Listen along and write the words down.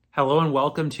Hello and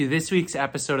welcome to this week's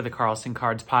episode of the Carlson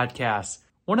Cards Podcast.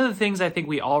 One of the things I think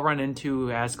we all run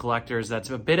into as collectors that's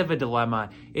a bit of a dilemma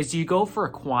is, do you go for a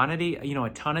quantity, a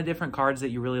ton of different cards that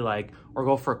you really like, or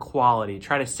go for quality?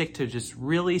 Try to stick to just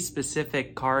really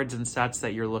specific cards and sets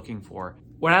that you're looking for.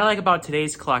 What I like about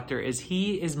today's collector is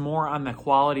he is more on the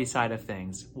quality side of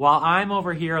things. While I'm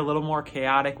over here a little more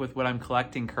chaotic with what I'm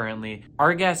collecting currently,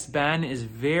 our guest Ben is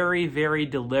very, very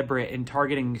deliberate in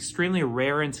targeting extremely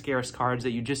rare and scarce cards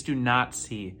that you just do not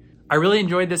see. I really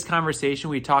enjoyed this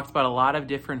conversation. We talked about a lot of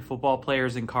different football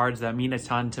players and cards that mean a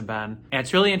ton to Ben. And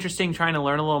it's really interesting trying to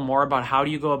learn a little more about how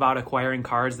do you go about acquiring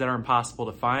cards that are impossible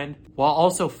to find, while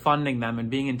also funding them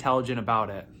and being intelligent about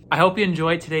it. I hope you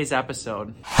enjoyed today's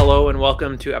episode. Hello and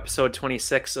welcome to episode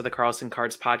 26 of the Carlson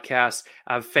Cards Podcast.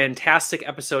 A fantastic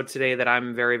episode today that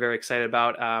I'm very, very excited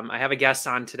about. I have a guest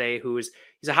on today he's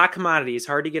a hot commodity. He's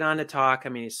hard to get on to talk. I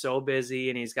mean, he's so busy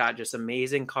and he's got just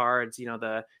amazing cards. You know,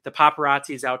 the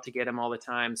paparazzi's out to get him all the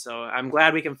time. So I'm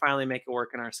glad we can finally make it work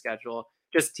in our schedule.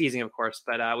 Just teasing, of course.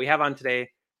 But we have on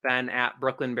today Ben at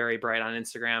Brooklyn Berry Bright on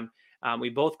Instagram. We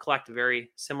both collect very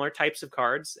similar types of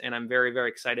cards, and I'm very, very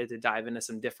excited to dive into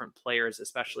some different players,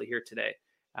 especially here today.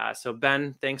 So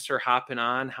Ben, thanks for hopping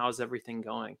on. How's everything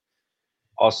going?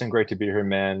 Austin, great to be here,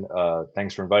 man.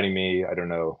 Thanks for inviting me. I don't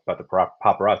know about the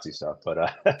paparazzi stuff, but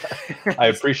I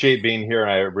appreciate being here,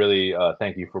 and I really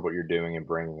thank you for what you're doing and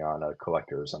bringing on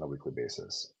collectors on a weekly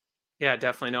basis. Yeah,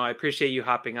 definitely. No, I appreciate you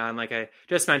hopping on. Like I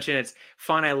just mentioned, it's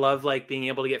fun. I love being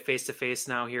able to get face to face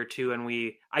now here too. And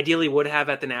we ideally would have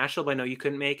at the National, but I know you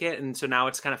couldn't make it. And so now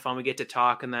it's kind of fun. We get to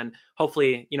talk, and then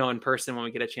hopefully, in person when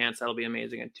we get a chance, that'll be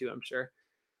amazing too, I'm sure.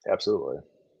 Absolutely.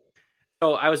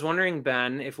 So I was wondering,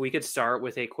 Ben, if we could start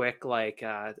with a quick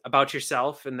about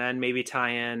yourself, and then maybe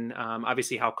tie in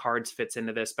obviously how cards fits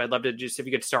into this. But I'd love to just, if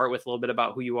you could start with a little bit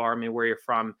about who you are, maybe where you're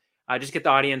from. Just get the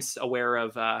audience aware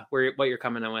of what you're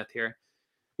coming in with here.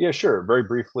 Yeah, sure. Very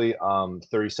briefly, I'm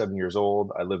 37 years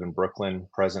old. I live in Brooklyn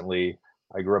presently.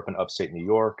 I grew up in upstate New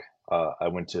York. I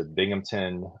went to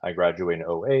Binghamton. I graduated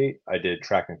in '08. I did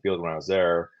track and field when I was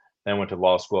there. Then went to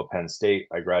law school at Penn State.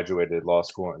 I graduated law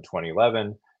school in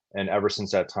 2011. And ever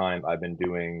since that time, I've been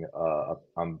doing,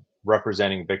 I'm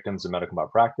representing victims of medical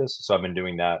malpractice. So I've been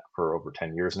doing that for over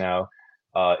 10 years now.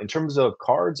 In terms of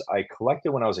cards, I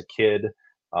collected when I was a kid.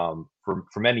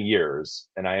 For many years,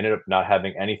 and I ended up not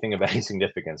having anything of any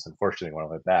significance, unfortunately, when I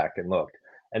went back and looked.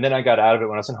 And then I got out of it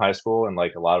when I was in high school, and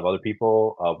like a lot of other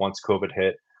people, once COVID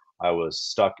hit, I was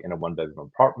stuck in a one-bedroom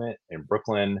apartment in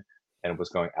Brooklyn and was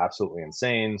going absolutely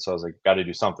insane. So I was like, got to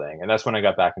do something, and that's when I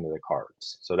got back into the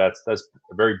cards. So that's a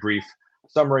very brief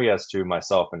summary as to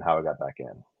myself and how I got back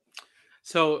in.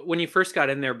 So when you first got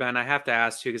in there, Ben, I have to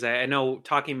ask you, because I know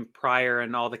talking prior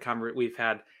and all the we've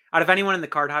had, out of anyone in the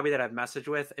card hobby that I've messaged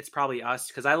with, it's probably us.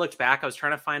 Because I looked back, I was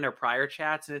trying to find our prior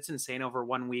chats, and it's insane over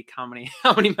 1 week how many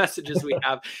messages we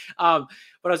have. But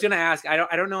I was going to ask, I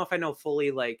don't know if I know fully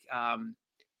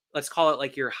let's call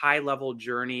it your high level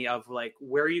journey of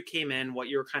where you came in, what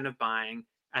you were kind of buying,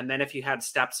 and then if you had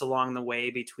steps along the way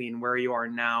between where you are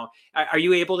now. Are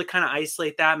you able to kind of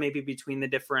isolate that maybe between the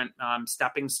different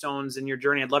stepping stones in your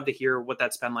journey? I'd love to hear what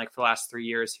that's been like for the last 3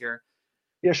 years here.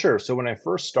 Yeah, sure. So when I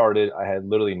first started, I had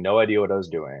literally no idea what I was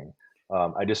doing.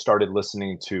 I just started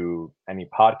listening to any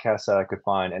podcasts that I could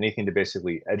find, anything to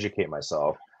basically educate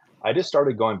myself. I just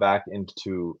started going back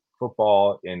into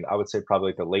football in, I would say,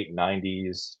 probably the late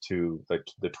 90s to the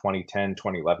 2010,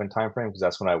 2011 timeframe, because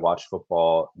that's when I watched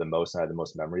football the most and I had the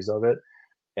most memories of it.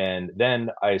 And then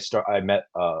I met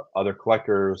other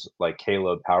collectors like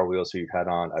Caleb Power Wheels, who you've had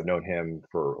on. I've known him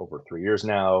for over 3 years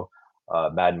now.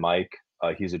 Mad Mike.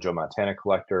 He's a Joe Montana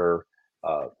collector.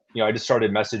 I just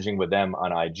started messaging with them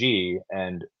on IG.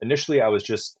 And initially I was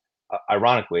just,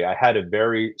 ironically, I had a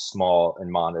very small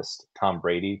and modest Tom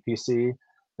Brady PC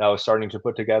that I was starting to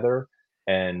put together.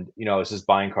 And, I was just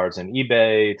buying cards on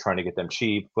eBay, trying to get them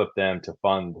cheap, flip them to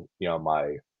fund,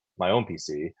 my own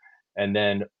PC. And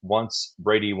then once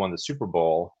Brady won the Super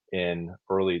Bowl in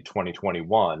early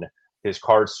 2021, his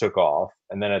cards took off.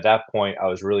 And then at that point, I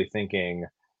was really thinking,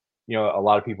 a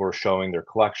lot of people were showing their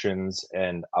collections,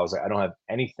 and I was like, I don't have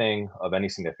anything of any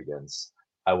significance.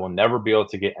 I will never be able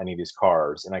to get any of these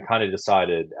cards. And I kind of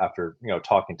decided after,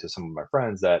 talking to some of my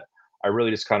friends that I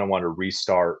really just kind of want to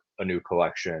restart a new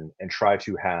collection and try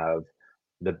to have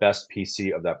the best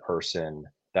PC of that person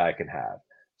that I can have.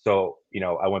 So,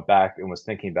 I went back and was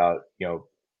thinking about,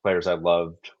 players I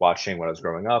loved watching when I was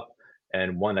growing up.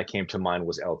 And one that came to mind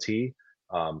was LT.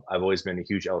 I've always been a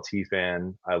huge LT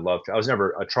fan. I was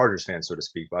never a Chargers fan, so to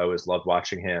speak, but I always loved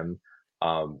watching him.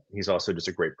 He's also just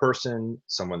a great person,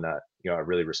 someone that, I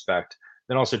really respect.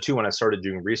 Then also too, when I started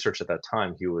doing research at that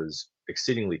time, he was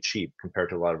exceedingly cheap compared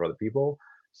to a lot of other people.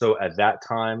 So at that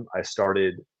time, I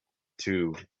started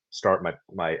to start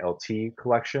my LT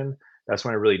collection. That's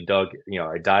when I really dug,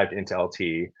 I dived into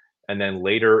LT. And then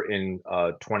later in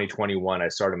 2021, I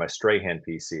started my Strahan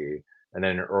PC. And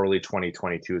then in early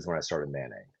 2022 is when I started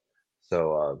Manning.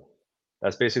 So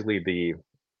that's basically the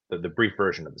brief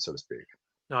version of it, so to speak.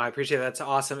 No, I appreciate that. That's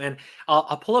awesome. And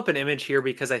I'll pull up an image here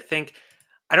because I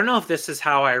don't know if this is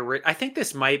how I think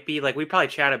this might be like we probably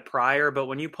chatted prior, but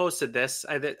when you posted this,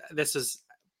 this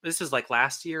is like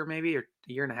last year maybe or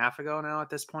a year and a half ago now at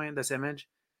this point, this image.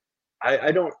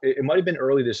 I don't. It might have been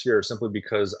early this year, simply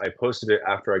because I posted it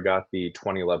after I got the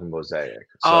 2011 Mosaic.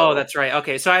 Oh, So that's right.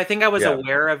 Okay. So I think I was yeah,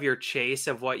 aware of your chase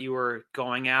of what you were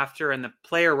going after. And the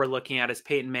player we're looking at is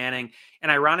Peyton Manning.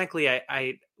 And ironically,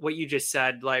 I what you just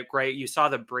said, like, right, you saw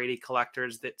the Brady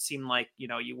collectors that seemed like,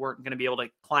 you weren't going to be able to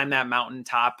climb that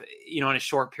mountaintop, in a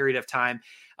short period of time.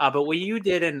 But what you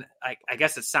did in, I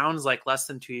guess it sounds like less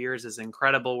than 2 years is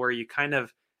incredible, where you kind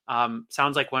of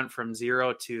sounds like went from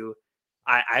zero to,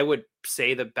 I would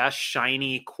say, the best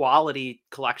shiny quality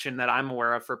collection that I'm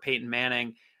aware of for Peyton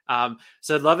Manning.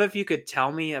 So I'd love if you could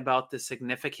tell me about the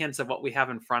significance of what we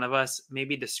have in front of us.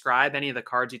 Maybe describe any of the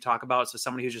cards you talk about, so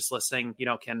somebody who's just listening,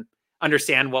 can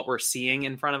understand what we're seeing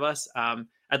in front of us.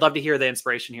 I'd love to hear the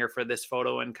inspiration here for this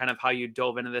photo and kind of how you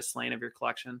dove into this lane of your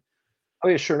collection. oh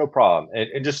yeah, sure, no problem.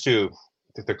 And just to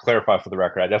clarify for the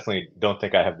record, I definitely don't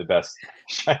think I have the best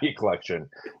shiny collection.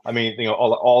 I mean,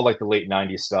 all like the late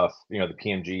 '90s stuff, the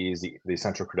PMGs, the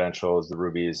Essential Credentials, the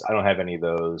Rubies. I don't have any of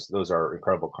those. Those are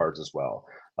incredible cards as well.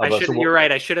 You're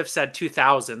right. I should have said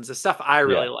 2000s, the stuff I Yeah.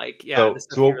 really like. Yeah, the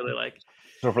stuff you really like.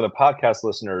 So for the podcast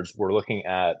listeners, we're looking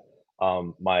at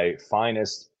my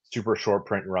finest super short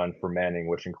print run for Manning,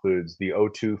 which includes the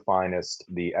O2 finest,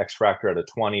 the X Fractor at a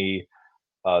 20,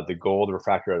 the gold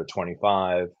refractor at a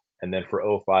 25, and then for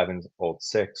 05 and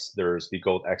 06, there's the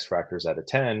gold X Fractors at a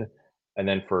 10, and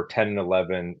then for 10 and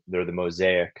 11, they're the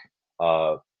Mosaic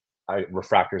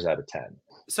refractors at a 10.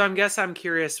 So I'm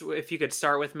curious if you could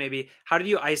start with maybe how did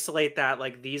you isolate that?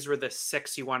 Like these were the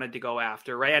six you wanted to go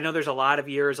after, right? I know there's a lot of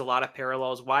years, a lot of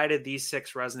parallels. Why did these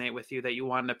six resonate with you that you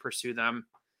wanted to pursue them?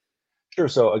 Sure.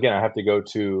 So again, I have to go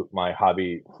to my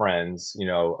hobby friends,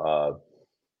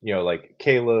 like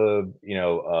Caleb,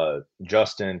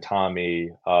 Justin, Tommy,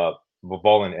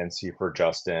 Volin NC for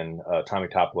Justin, Tommy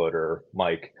Toploader,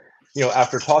 Mike.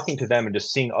 After talking to them and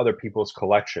just seeing other people's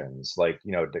collections, like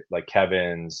like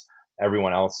Kevin's,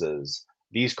 everyone else's,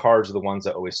 these cards are the ones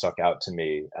that always stuck out to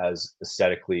me as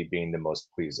aesthetically being the most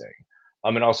pleasing.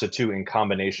 And also too, in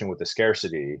combination with the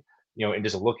scarcity, and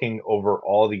just looking over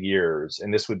all the years,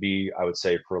 and this would be, I would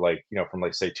say, for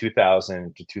from say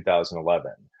 2000 to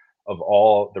 2011, of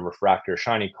all the refractor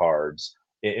shiny cards,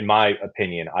 in my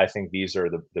opinion, I think these are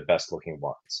the best looking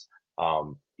ones.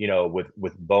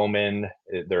 With Bowman,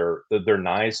 they're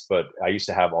nice, but I used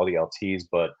to have all the LTs,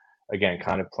 but again,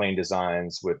 kind of plain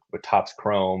designs with Topps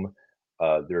Chrome.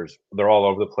 They're all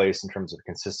over the place in terms of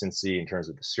consistency, in terms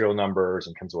of the serial numbers,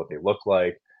 in terms of what they look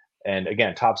like. And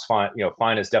again, Topps Fine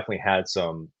has definitely had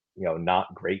some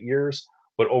not great years,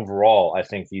 but overall, I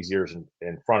think these years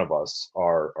in front of us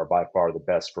are by far the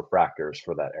best refractors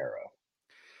for that era.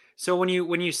 So when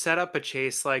you set up a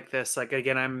chase like this, like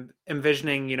again, I'm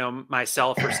envisioning,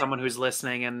 myself or someone who's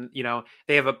listening and,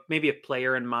 they have maybe a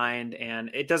player in mind,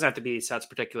 and it doesn't have to be sets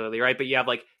particularly, right? But you have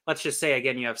like, let's just say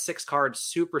again, you have six cards,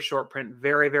 super short print,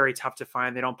 very, very tough to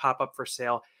find. They don't pop up for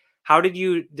sale. How did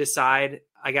you decide?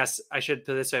 I guess I should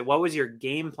put it this way. What was your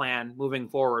game plan moving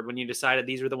forward when you decided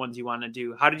these were the ones you want to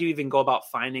do? How did you even go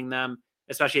about finding them?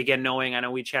 Especially again, knowing, I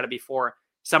know we chatted before,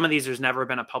 some of these there's never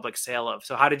been a public sale of.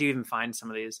 So how did you even find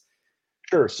some of these?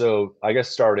 Sure. So I guess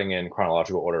starting in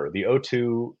chronological order, the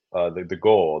O2, the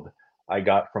gold, I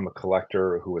got from a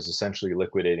collector who was essentially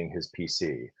liquidating his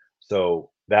PC.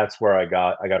 So that's where I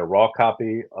got a raw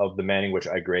copy of the Manning, which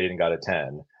I graded and got a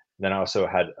 10. Then I also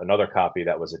had another copy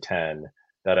that was a 10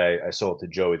 that I sold to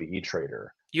Joey, the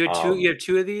e-trader. You had two. You have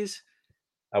two of these.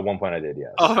 At one point I did,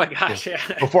 yes. Oh my gosh! Yeah.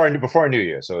 Before I knew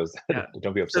you, so Yeah.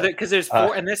 don't be upset. So because there's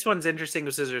four, and this one's interesting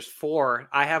because there's four.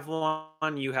 I have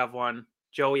one. You have one.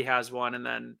 Joey has one, and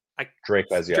then Drake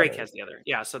has the other.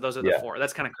 Yeah. So those are the four.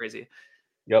 That's kind of crazy.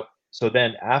 Yep. So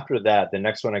then after that, the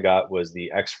next one I got was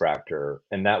the X Fractor,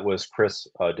 and that was Chris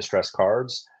Distress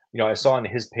Cards. I saw on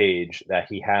his page that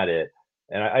he had it,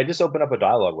 and I just opened up a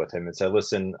dialogue with him and said,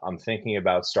 "Listen, I'm thinking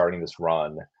about starting this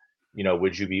run.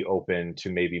 Would you be open to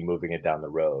maybe moving it down the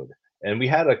road?" And we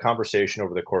had a conversation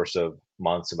over the course of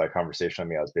months. And by conversation, I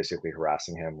mean I was basically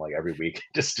harassing him like every week,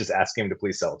 just asking him to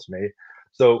please sell it to me.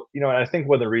 So, and I think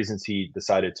one of the reasons he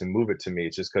decided to move it to me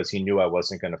is just because he knew I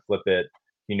wasn't going to flip it.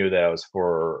 He knew that I was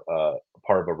for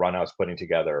part of a run I was putting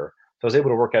together. So I was able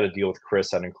to work out a deal with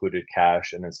Chris that included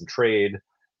cash and then some trade.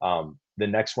 The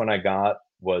next one I got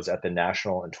was at the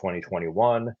National in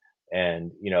 2021.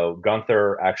 And,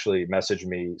 Gunther actually messaged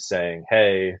me saying,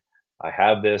 "Hey, I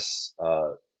have this,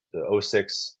 the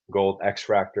 '06 Gold X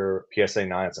Fractor PSA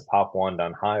 9. It's a Pop 1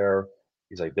 done higher."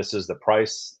 He's like, "This is the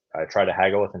price." I tried to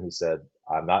haggle with him. He said,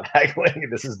 "I'm not haggling.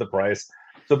 This is the price."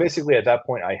 So basically, at that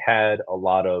point, I had a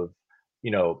lot of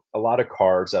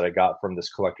cards that I got from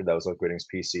this collector that was liquidating his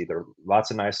PC. There are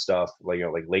lots of nice stuff, like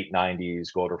late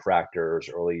 '90s gold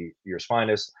refractors, early years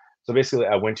finest. So basically,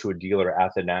 I went to a dealer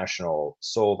at the National,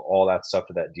 sold all that stuff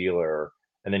to that dealer,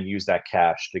 and then used that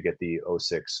cash to get the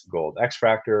 '06 Gold X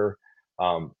Fractor.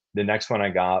 The next one I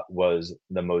got was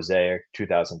the Mosaic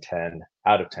 2010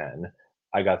 out of 10.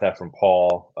 I got that from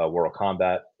Paul, World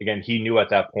Combat. Again, he knew at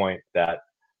that point that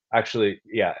actually,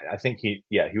 yeah, I think he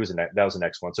was that was the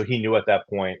next one. So he knew at that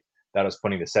point that I was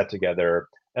putting the set together,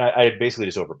 and I had basically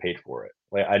just overpaid for it.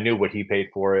 Like I knew what he paid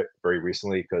for it very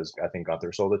recently because I think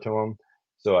Gunther sold it to him.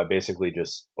 So I basically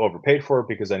just overpaid for it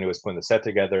because I knew I was putting the set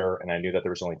together, and I knew that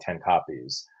there was only 10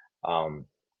 copies. Um,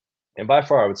 and by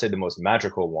far, I would say the most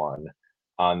magical one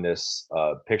on this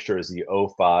picture is the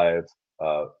 '05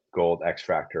 Gold X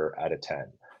Fractor out of 10.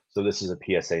 So this is a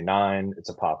PSA 9. It's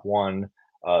a Pop 1.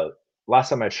 Uh, Last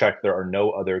time I checked, there are no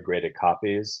other graded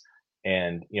copies.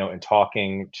 And, in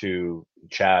talking to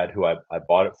Chad, who I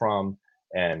bought it from,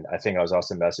 and I think I was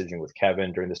also messaging with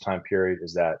Kevin during this time period,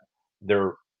 is that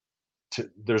there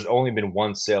there's only been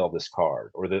one sale of this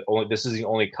card, or this is the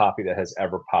only copy that has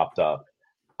ever popped up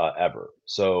ever.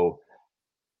 So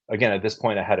again, at this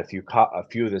point, I had a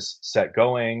few of this set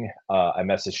going. I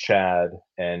messaged Chad,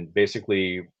 and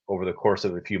basically over the course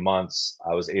of a few months,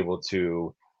 I was able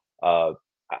to.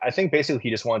 I think basically he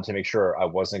just wanted to make sure I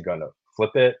wasn't going to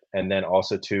flip it, and then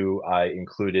also too, I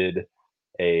included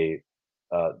the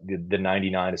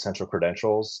 99 essential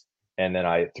credentials, and then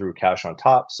I threw cash on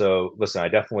top. So listen,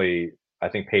 I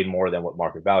think paid more than what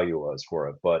market value was for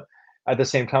it, but at the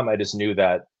same time, I just knew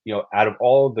that out of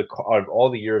all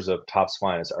the years of Topps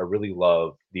Finest, I really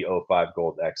love the '05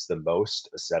 Gold X the most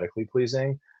aesthetically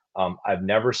pleasing. I've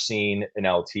never seen an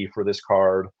LT for this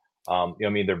card. I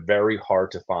mean, they're very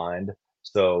hard to find.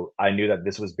 So I knew that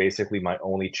this was basically my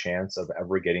only chance of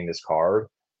ever getting this card.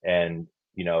 And,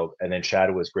 and then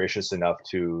Chad was gracious enough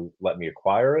to let me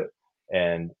acquire it.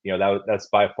 And, that's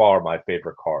by far my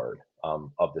favorite card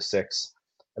of the six.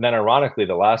 And then ironically,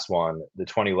 the last one, the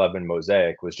 2011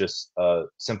 Mosaic, was just a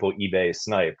simple eBay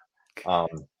snipe um,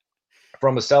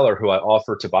 from a seller who I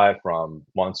offered to buy it from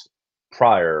months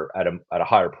prior at a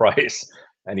higher price,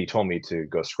 and he told me to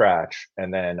go scratch.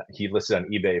 And then he listed on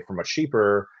eBay for much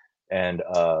cheaper. And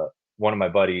one of my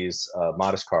buddies,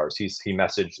 Modest Cars, he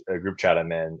messaged a group chat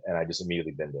I'm in, and I just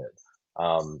immediately binned it.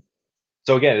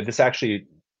 So again, this actually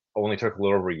only took a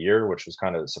little over a year, which was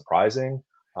kind of surprising.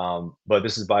 But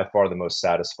this is by far the most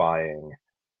satisfying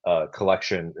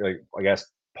collection, I guess,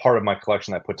 part of my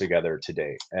collection I put together to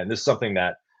date. And this is something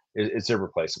that is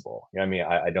irreplaceable. I mean,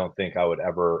 I don't think I would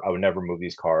never move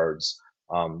these cards.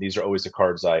 These are always the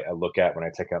cards I look at when I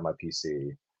take out my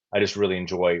PC. I just really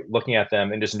enjoy looking at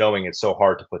them and just knowing it's so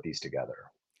hard to put these together.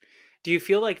 Do you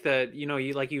feel like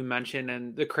you like you mentioned,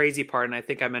 and the crazy part, and I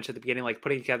think I mentioned at the beginning, like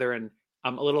putting together in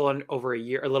a little over a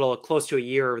year, a little close to a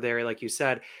year there, like you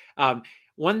said.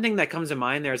 One thing that comes to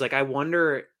mind there is like, I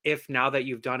wonder if now that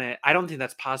you've done it, I don't think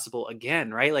that's possible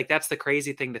again, right? Like that's the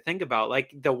crazy thing to think about.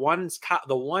 Like the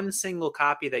one single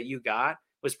copy that you got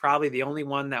was probably the only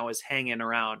one that was hanging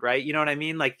around, right? You know what I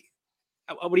mean? Like,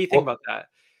 what do you think Well, about that?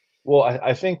 well,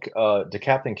 I think to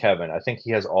Captain Kevin, I think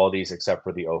he has all these except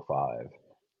for the '05. Okay.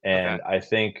 And I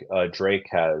think Drake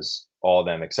has all of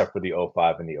them except for the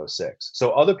 '05 and the '06.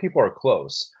 So other people are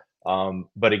close.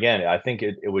 But again, I think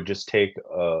it would just take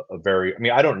a very, I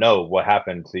mean, I don't know what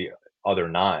happened to the other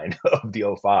nine of the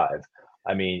 '05.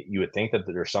 I mean, you would think that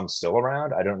there's some still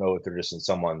around. I don't know if they're just in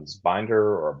someone's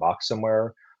binder or a box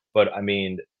somewhere. But I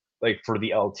mean, like for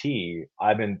the LT,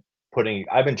 I've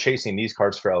been chasing these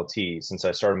cards for LT since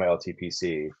I started my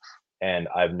LTPC, and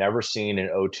I've never seen an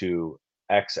 '02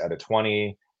 X out of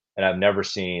 20, and I've never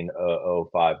seen a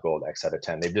 '05 Gold X out of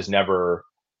 10. They've just never.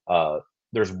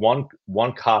 There's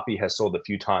one copy has sold a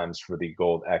few times for the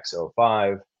Gold X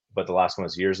 '05, but the last one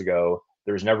was years ago.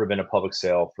 There's never been a public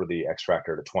sale for the X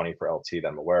Tractor to 20 for LT that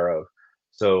I'm aware of.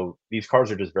 So these cards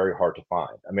are just very hard to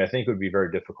find. I mean, I think it would be very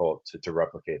difficult to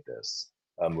replicate this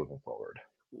moving forward.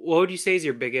 What would you say is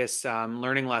your biggest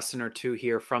learning lesson or two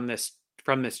here from this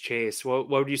from this chase? What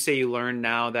would you say you learned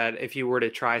now that if you were to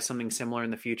try something similar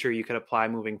in the future, you could apply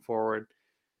moving forward?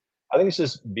 I think it's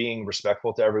just being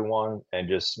respectful to everyone and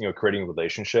just, creating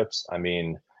relationships. I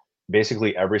mean,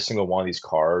 basically every single one of these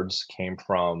cards came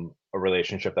from a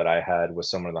relationship that I had with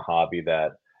someone in the hobby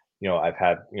that, I've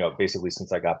had, basically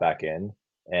since I got back in.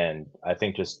 And I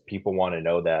think just people want to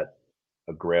know that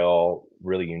a Grail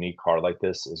really unique card like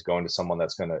this is going to someone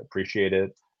that's going to appreciate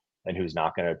it and who's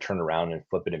not going to turn around and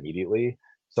flip it immediately.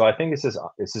 So I think it's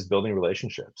just building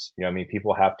relationships. I mean,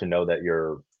 people have to know that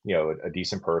you're, a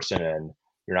decent person and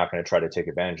you're not going to try to take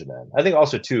advantage of them. I think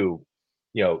also too,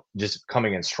 just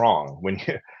coming in strong when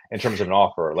you, in terms of an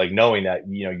offer, like knowing that,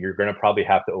 you're going to probably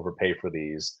have to overpay for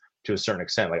these to a certain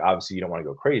extent. Like obviously you don't want to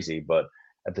go crazy, but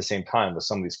at the same time with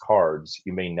some of these cards,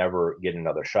 you may never get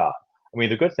another shot. I mean,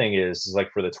 the good thing is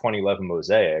like for the 2011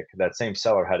 Mosaic, that same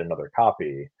seller had another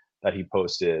copy that he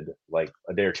posted like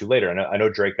a day or two later. And I know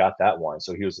Drake got that one.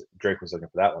 So Drake was looking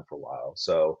for that one for a while.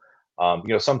 So,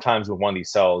 sometimes when one of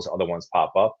these sells, other ones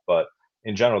pop up, but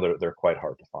in general, they're quite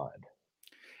hard to find.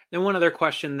 Then one other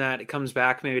question that comes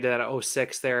back maybe to that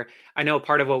 '06 there. I know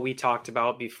part of what we talked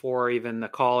about before even the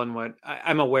call and what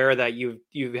I'm aware that you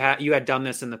had done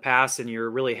this in the past and you're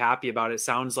really happy about it,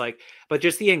 sounds like, but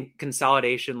just the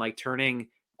consolidation, like turning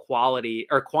quality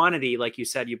or quantity, like you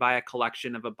said, you buy a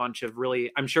collection of a bunch of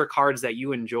really, I'm sure, cards that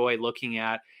you enjoy looking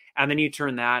at, and then you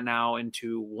turn that now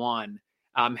into one.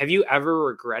 Have you ever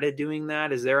regretted doing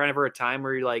that? Is there ever a time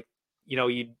where you're like,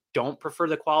 you don't prefer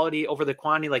the quality over the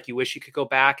quantity? Like you wish you could go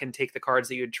back and take the cards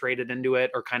that you had traded into it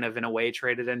or kind of in a way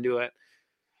traded into it?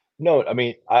 No, I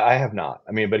mean, I have not.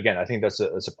 I mean, but again, I think it's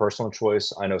a personal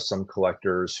choice. I know some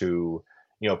collectors who,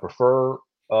 prefer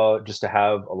just to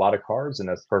have a lot of cards, and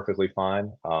that's perfectly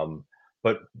fine.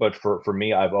 But for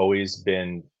me, I've always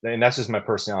been, and that's just my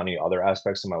personality. Other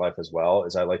aspects of my life as well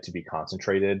is I like to be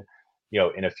concentrated,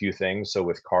 in a few things. So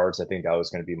with cards, I think that was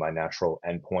going to be my natural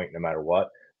endpoint, no matter what.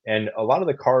 And a lot of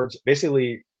the cards,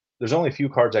 basically, there's only a few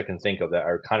cards I can think of that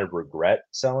I kind of regret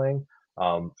selling.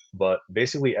 But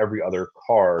basically, every other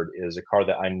card is a card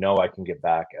that I know I can get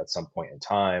back at some point in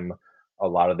time. A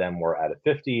lot of them were at a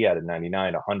 50, at a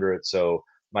 99, 100. So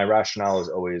my rationale is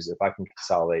always if I can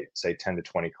consolidate, say, 10 to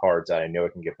 20 cards that I know I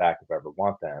can get back if I ever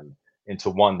want them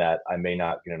into one that I may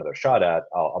not get another shot at,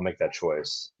 I'll make that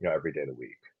choice, every day of the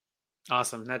week.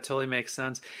 Awesome. That totally makes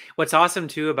sense. What's awesome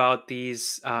too about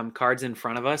these cards in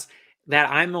front of us that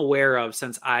I'm aware of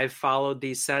since I've followed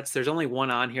these sets, there's only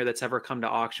one on here that's ever come to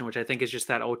auction, which I think is just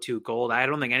that '02 gold. I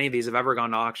don't think any of these have ever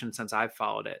gone to auction since I've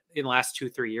followed it in the last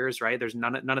 2-3 years, right? There's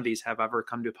none of these have ever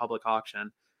come to public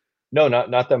auction. No,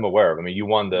 not that I'm aware of. I mean, you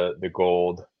won the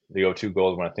gold, the O2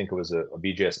 gold when I think it was a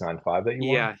BGS 95 that you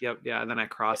won. Yeah, yep, yeah. And then I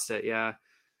crossed it. Yeah.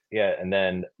 Yeah, and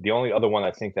then the only other one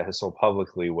I think that has sold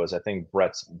publicly was I think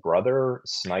Brett's brother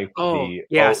sniped Oh,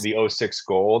 yes. the '06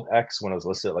 Gold X when it was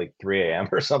listed at like 3 a.m.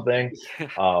 or something.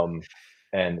 Um,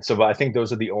 and so, but I think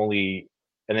those are the only,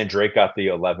 and then Drake got the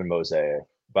 11 Mosaic.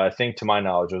 But I think to my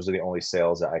knowledge, those are the only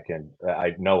sales that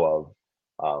I know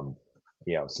of,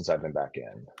 since I've been back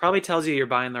in. Probably tells you you're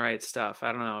buying the right stuff.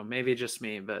 I don't know. Maybe just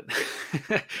me, but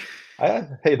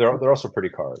Hey, they're also pretty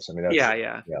cars. I mean, that's yeah,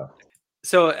 yeah. yeah.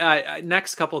 So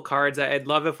next couple cards, I'd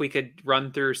love if we could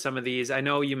run through some of these. I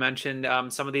know you mentioned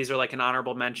some of these are like an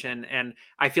honorable mention, and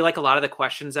I feel like a lot of the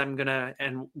questions I'm going to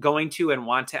and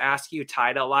want to ask you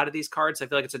tie to a lot of these cards. I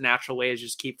feel like it's a natural way to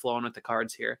just keep flowing with the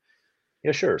cards here.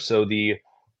 Yeah, sure. So the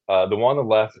one on the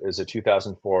left is a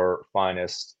 2004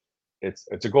 finest. It's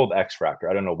a gold X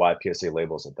Fractor. I don't know why PSA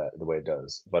labels it that the way it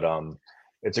does, but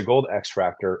it's a gold X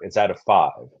Fractor. It's at a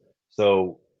 5.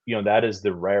 So, that is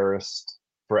the rarest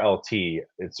for LT.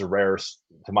 It's the rarest,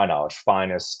 to my knowledge,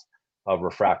 finest of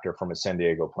refractor from his San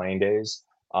Diego playing days.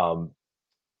 For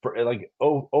like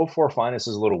 04 finest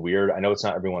is a little weird. I know it's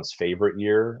not everyone's favorite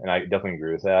year, and I definitely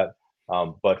agree with that.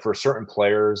 But for certain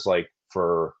players, like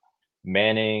for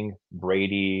Manning,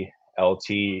 Brady,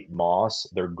 LT, Moss,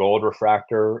 their gold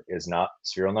refractor is not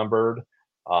serial numbered.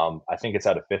 I think it's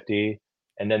out of 50.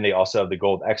 And then they also have the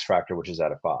gold X Fractor, which is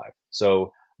out of 5.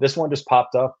 So this one just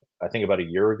popped up, I think, about a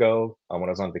year ago when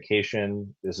I was on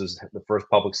vacation. This is the first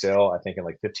public sale, I think, in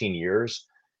like 15 years.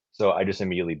 So I just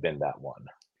immediately binned that one.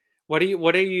 What are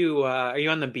you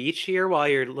on the beach here while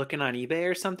you're looking on eBay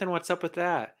or something? What's up with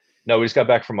that? No, we just got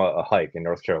back from a hike in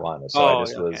North Carolina. So I Oh,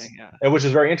 just okay, was, yeah. and which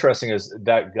is very interesting is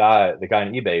the guy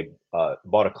on eBay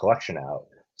bought a collection out.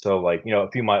 So like, a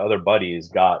few of my other buddies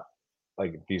got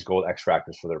like these gold X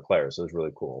Fractors for their players. So it was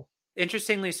really cool.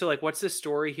 Interestingly, so like, what's the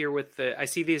story here with I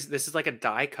see these, this is like a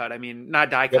die cut. I mean,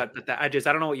 not die Yep. cut, but the edges.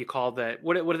 I don't know what you call the,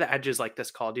 what are the edges like this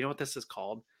called? Do you know what this is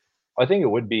called? I think it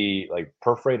would be like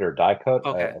perforate or die cut.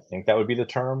 Okay. I think that would be the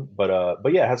term. But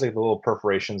yeah, it has like the little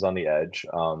perforations on the edge.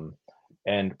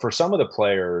 And for some of the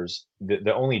players,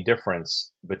 the only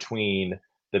difference between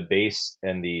the base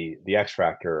and the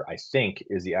extractor, I think,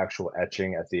 is the actual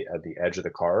etching at the edge of the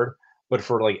card. But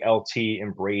for like LT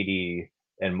and Brady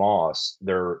and Moss,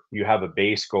 there you have a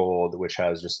base gold which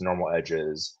has just normal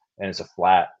edges and it's a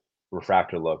flat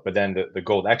refractor look. But then the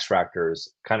gold extractor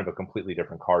is kind of a completely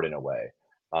different card in a way.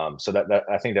 So that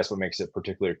I think that's what makes it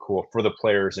particularly cool for the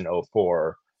players in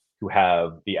 '04 who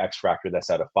have the X Factor that's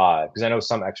out of 5. Because I know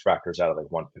some X Factors out of like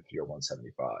 150 or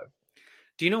 175.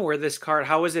 Do you know where this card,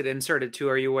 how was it inserted to?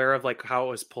 Are you aware of like how it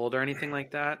was pulled or anything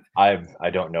like that? I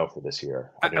don't know for this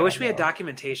year. I do I not wish we had know.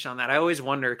 documentation on that. I always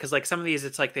wonder because like some of these,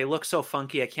 it's like they look so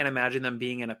funky. I can't imagine them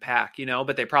being in a pack,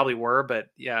 but they probably were. But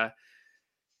yeah,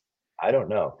 I don't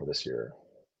know for this year.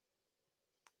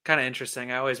 kind of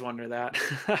interesting. I always wonder that.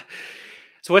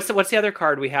 So what's the other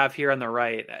card we have here on the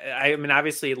right? I mean,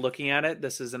 obviously, looking at it,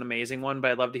 this is an amazing one.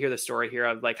 But I'd love to hear the story here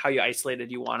of like how you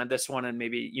isolated you wanted this one, and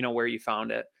maybe where you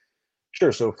found it.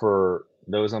 Sure. So for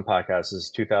those on podcasts, this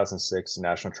is 2006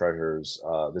 National Treasures.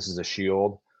 This is a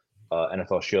shield,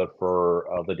 NFL shield for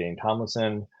LaDanian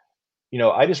Tomlinson.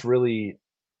 I just really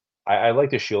I like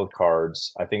the shield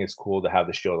cards. I think it's cool to have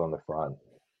the shield on the front.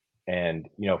 And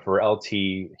for LT,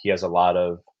 he has a lot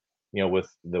of, with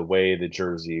the way the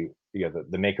jersey,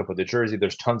 the makeup of the jersey,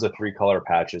 there's tons of 3-color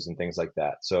patches and things like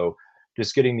that. So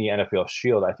just getting the NFL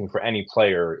shield, I think for any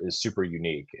player is super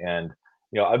unique. And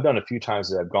I've done a few times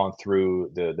that I've gone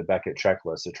through the Beckett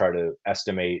checklist to try to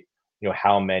estimate,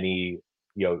 how many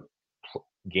you know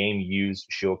game used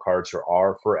shield cards there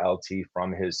are for LT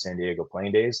from his San Diego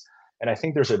playing days, and I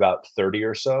think there's about 30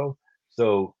 or so.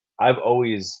 So I've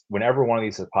always, whenever one of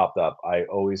these has popped up, I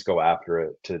always go after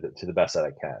it to the best that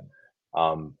I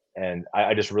can. And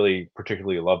I just really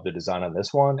particularly love the design on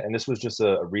this one. And this was just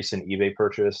a recent eBay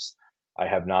purchase. I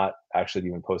have not actually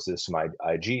even posted this to my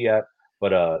IG yet,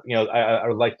 but I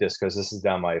would like this because this is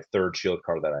now my third shield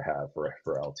card that I have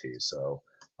for LT. So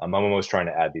I'm almost trying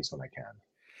to add these when I can.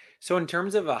 So in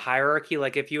terms of a hierarchy,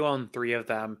 like if you own three of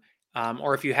them,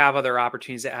 or if you have other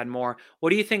opportunities to add more, what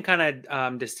do you think kind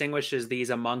of distinguishes these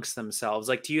amongst themselves?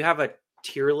 Like, do you have a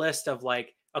tier list of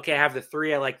like, okay, I have the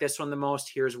three, I like this one the most,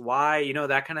 here's why,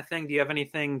 that kind of thing? Do you have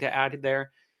anything to add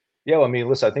there? Yeah, well, I mean,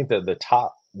 listen, I think that the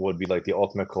top would be like the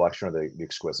ultimate collection of the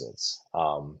exquisites. I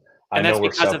And know that's we're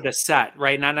because self. of the set,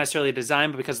 right? Not necessarily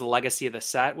design, but because of the legacy of the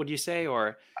set, would you say?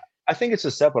 Or I think it's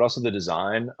a set, but also the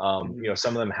design. Mhm.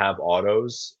 Some of them have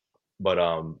autos, but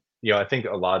I think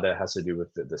a lot of that has to do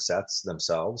with the sets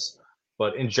themselves.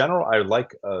 But in general, I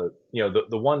like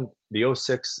the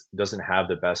 '06 doesn't have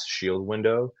the best shield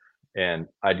window, and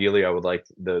ideally, I would like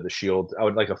the shield. I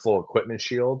would like a full equipment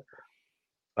shield.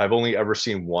 I've only ever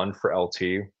seen one for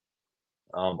LT.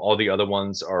 All the other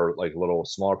ones are like little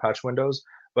smaller patch windows,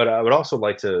 but I would also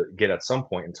like to get at some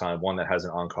point in time one that has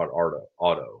an on-card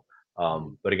auto.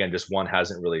 Mhm. But again, just one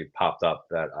hasn't really popped up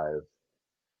that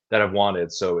I've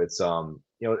wanted. So it's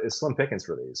slim pickings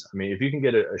for these. I mean, if you can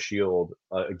get a shield,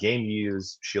 a game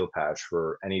used shield patch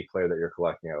for any player that you're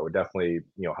collecting, I would definitely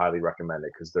highly recommend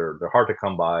it because they're hard to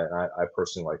come by, and I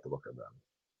personally like the look of them.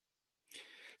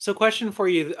 So, question for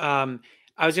you.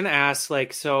 I was going to ask,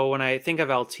 like, so when I think of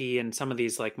LT and some of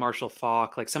these, like Marshall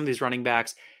Faulk, like some of these running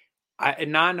backs,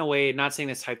 and not in a way, not saying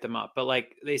this hype them up, but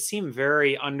like they seem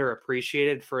very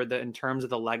underappreciated for the in terms of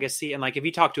the legacy. And like if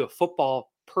you talk to a football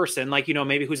person, like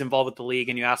maybe who's involved with the league,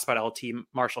 and you ask about LT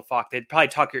Marshall Faulk, they'd probably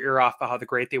talk your ear off about how the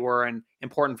great they were and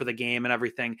important for the game and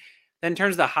everything. Then in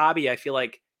terms of the hobby, I feel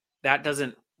like that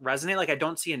doesn't resonate. Like I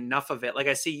don't see enough of it. Like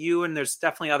I see you, and there's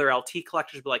definitely other LT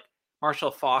collectors, but like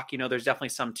Marshall Faulk, there's definitely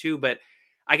some too. But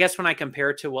I guess when I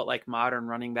compare to what like modern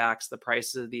running backs, the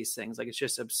prices of these things, like it's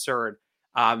just absurd.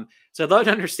 So I'd love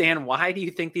to understand, why do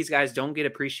you think these guys don't get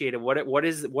appreciated? What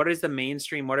is the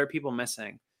mainstream? What are people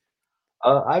missing?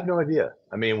 I have no idea.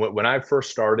 I mean, when I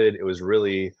first started, it was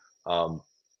really um,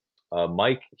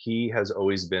 Mike. He has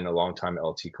always been a longtime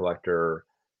LT collector.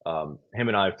 Him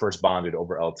and I first bonded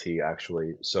over LT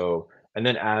actually. So, and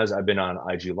then as I've been on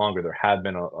IG longer, there have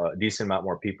been a decent amount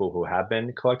more people who have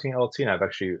been collecting LT, and I've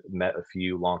actually met a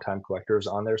few longtime collectors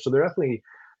on there. So there definitely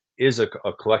is a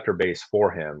collector base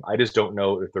for him. I just don't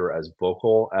know if they're as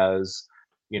vocal as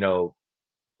you know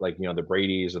the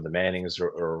Brady's or the Mannings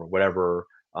or whatever.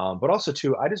 But also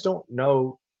too, I just don't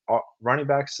know. Running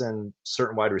backs and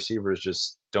certain wide receivers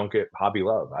just don't get hobby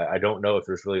love. I don't know if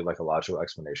there's really like a logical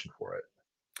explanation for it.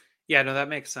 Yeah, no, that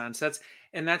makes sense. That's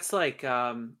like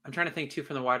I'm trying to think too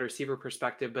from the wide receiver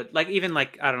perspective, but like even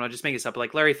like I don't know, just make this up,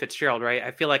 like Larry Fitzgerald, right?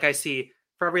 I feel like I see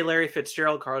For every Larry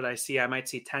Fitzgerald card I see, I might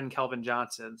see 10 Kelvin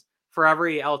Johnsons. For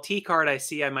every LT card I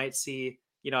see, I might see,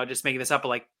 just making this up,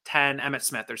 like 10 Emmitt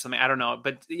Smith or something. I don't know.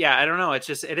 But yeah, I don't know. It's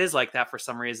just, it is like that for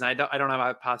some reason. I don't have a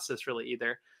hypothesis really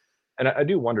either. And I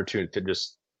do wonder too, to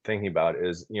just thinking about it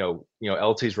is,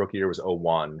 LT's rookie year was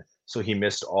 '01, so he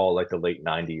missed all like the late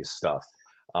 '90s stuff.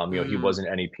 He wasn't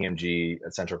any PMG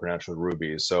Essential Credential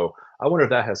Rubies. So I wonder if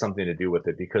that has something to do with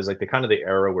it, because like the kind of the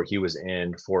era where he was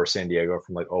in for San Diego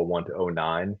from like '01 to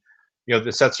 '09,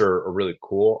 the sets are really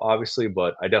cool, obviously,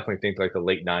 but I definitely think like the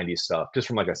late '90s stuff, just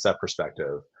from like a set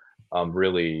perspective,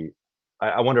 really,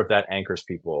 I wonder if that anchors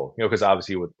people, because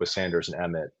obviously with Sanders and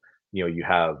Emmett,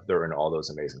 they're in all those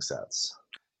amazing sets.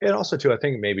 And also too, I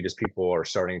think maybe just people are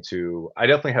starting to, I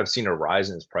definitely have seen a rise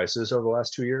in its prices over the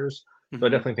last 2 years. So I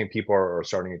definitely think people are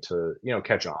starting to,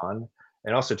 catch on.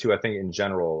 And also too, I think in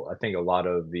general, I think a lot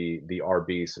of the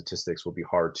RB statistics will be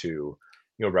hard to,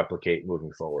 replicate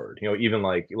moving forward. Even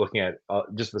like looking at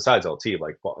just besides LT,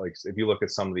 like if you look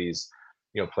at some of these,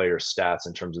 players' stats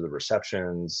in terms of the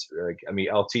receptions, like I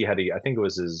mean, LT had I think it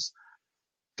was his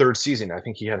third season. I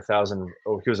think he had 1,000.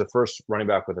 Oh, he was the first running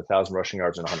back with 1,000 rushing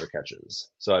yards and 100 catches.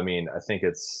 So I mean, I think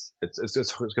it's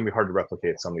going to be hard to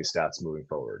replicate some of these stats moving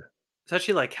forward.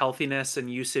 Especially like healthiness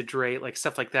and usage rate, like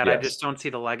stuff like that. I just Yes, don't see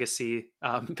the legacy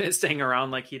staying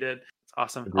around like he did. It's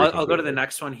awesome. agree I'll go to the completely.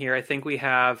 next one here. I think we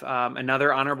have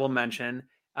another honorable mention.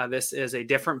 This is a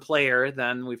different player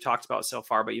than we've talked about so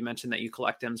far, but you mentioned that you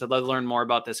collect him. So I'd love to learn more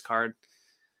about this card.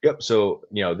 Yep. So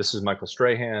this is Michael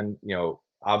Strahan.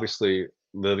 Obviously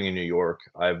living in New York,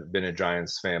 I've been a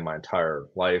Giants fan my entire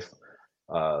life.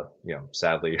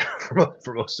 Sadly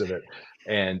for most of it,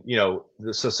 and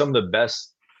so some of the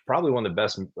best, probably one of the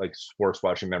best like sports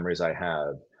watching memories I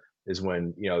have is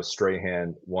when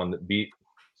Strahan beat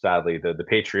sadly the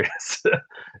Patriots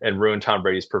and ruined Tom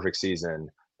Brady's perfect season,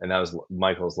 and that was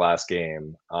Michael's last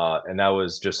game, and that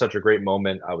was just such a great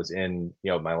moment. I was in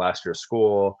my last year of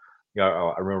school.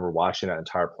 I remember watching that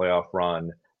entire playoff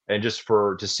run, and just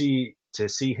to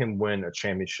see him win a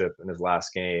championship in his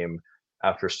last game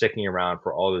after sticking around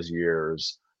for all those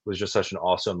years was just such an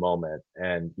awesome moment.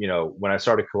 And when I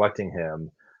started collecting him,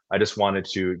 I just wanted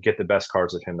to get the best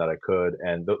cards of him that I could.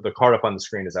 And the card up on the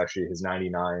screen is actually his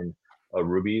 99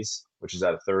 rubies, which is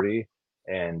out of 30.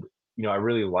 And I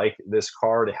really like this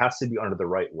card. It has to be under the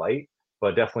right light,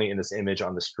 but definitely in this image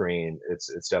on the screen, it's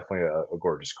definitely a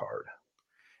gorgeous card.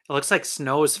 It looks like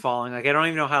snow is falling. Like I don't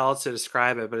even know how else to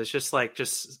describe it, but it's just like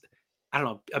I don't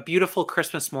know, a beautiful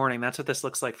Christmas morning. That's what this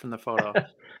looks like from the photo.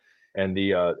 And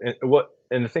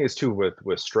the thing is too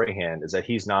with Strahan is that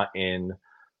he's not in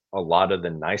a lot of the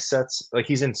nice sets. Like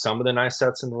he's in some of the nice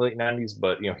sets in the late '90s,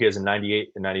 but he has a '98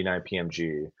 and '99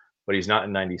 PMG, but he's not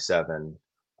in '97.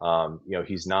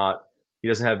 He's not. He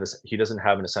doesn't have this. He doesn't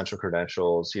have an essential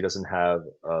credentials. He doesn't have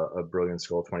a brilliant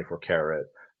skull 24 karat.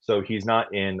 So he's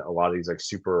not in a lot of these like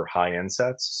super high end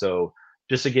sets. So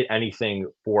just to get anything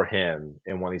for him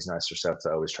in one of these nicer sets,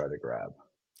 I always try to grab.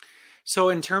 So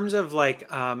in terms of like,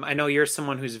 I know you're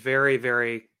someone who's very,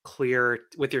 very clear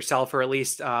with yourself, or at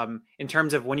least in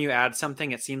terms of when you add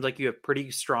something, it seems like you have pretty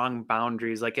strong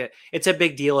boundaries. Like it's a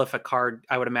big deal if a card,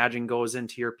 I would imagine, goes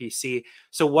into your PC.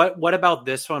 So what about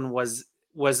this one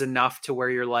was enough to where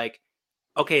you're like,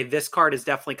 okay, this card is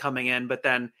definitely coming in, but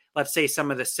then let's say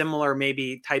some of the similar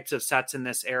maybe types of sets in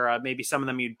this era, maybe some of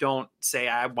them you don't say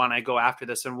I want to go after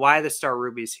this, and why the Star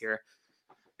Rubies here?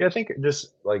 Yeah, I think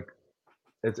just like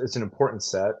it's an important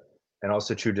set, and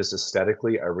also too, just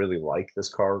aesthetically, I really like this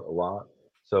card a lot.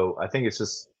 So I think it's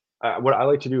just what I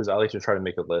like to do is I like to try to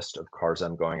make a list of cards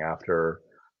I'm going after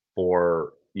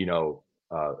for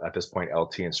at this point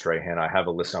LT and Strahan. I have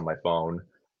a list on my phone.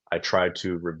 I try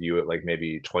to review it like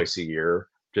maybe twice a year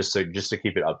just to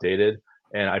keep it updated.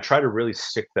 And I try to really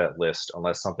stick that list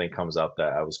unless something comes up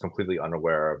that I was completely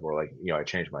unaware of, or like I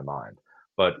changed my mind.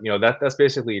 But that's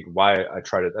basically why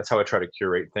that's how I try to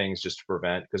curate things, just to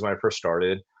prevent, because when I first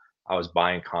started, I was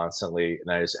buying constantly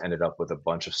and I just ended up with a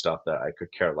bunch of stuff that I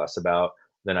could care less about.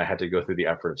 Then I had to go through the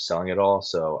effort of selling it all.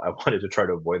 So I wanted to try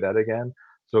to avoid that again.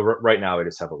 So right now I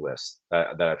just have a list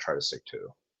that I try to stick to.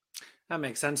 That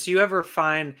makes sense. Do you ever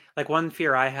find, like, one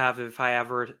fear I have, if I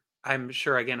ever, I'm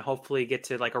sure again, hopefully get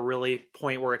to like a really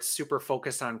point where it's super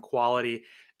focused on quality.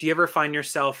 Do you ever find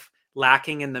yourself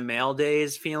lacking in the mail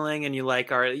days feeling, and you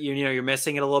like are you're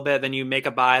missing it a little bit, then you make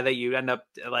a buy that you end up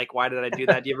like, why did I do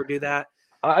that? Do you ever do that?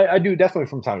 I do definitely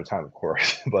from time to time, of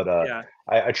course, but Yeah.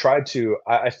 I try to.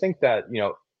 I think that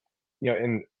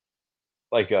in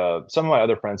like some of my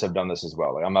other friends have done this as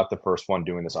well. Like I'm not the first one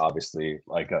doing this, obviously.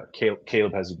 Like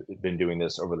Caleb has been doing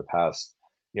this over the past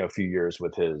few years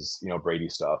with his Brady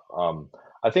stuff.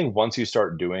 I think once you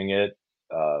start doing it,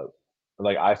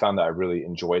 like I found that I really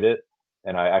enjoyed it.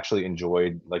 And I actually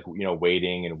enjoyed like,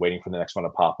 waiting for the next one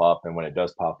to pop up. And when it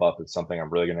does pop up, it's something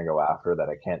I'm really going to go after that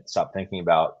I can't stop thinking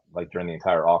about like during the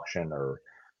entire auction or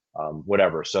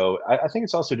whatever. So I think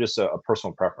it's also just a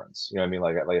personal preference. You know what I mean?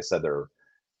 Like I said,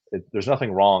 there's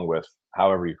nothing wrong with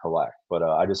however you collect, but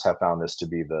I just have found this to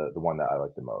be the one that I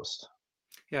like the most.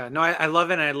 Yeah, no, I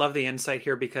love it, and I love the insight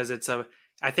here because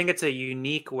I think it's a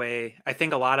unique way. I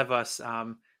think a lot of us,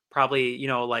 probably,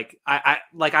 like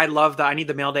I love that I need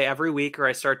the mail day every week, or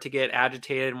I start to get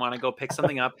agitated and want to go pick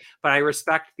something up. But I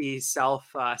respect the self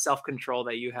control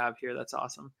that you have here. That's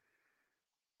awesome.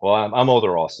 Well, I'm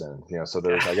older, Austin. So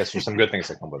I guess there's some Yeah. good things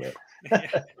that come with it.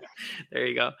 Yeah. There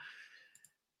you go.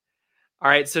 All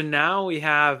right, so now we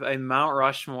have a Mount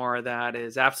Rushmore that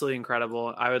is absolutely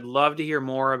incredible. I would love to hear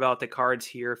more about the cards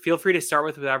here. Feel free to start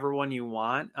with whatever one you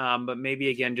want, but maybe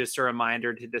again, just a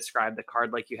reminder to describe the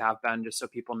card like you have been, just so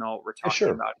people know what we're Yeah, talking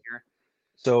sure. about here.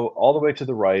 So all the way to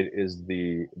the right is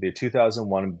the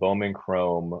 2001 Bowman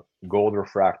Chrome Gold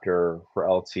Refractor for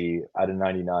LT out of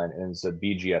 99, and it's a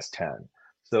BGS 10.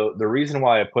 So the reason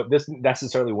why I put this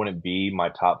necessarily wouldn't be my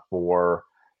top four.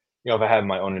 If I had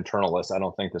my own internal list, I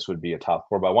don't think this would be a top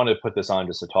four, but I wanted to put this on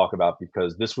just to talk about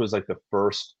because this was like the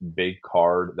first big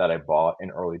card that I bought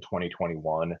in early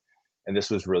 2021. And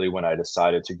this was really when I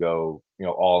decided to go,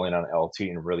 all in on LT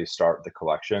and really start the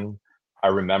collection. I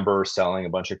remember selling a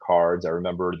bunch of cards. I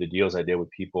remember the deals I did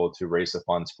with people to raise the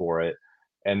funds for it.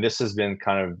 And this has been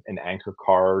kind of an anchor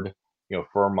card,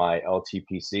 for my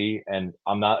LTPC. And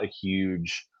I'm not a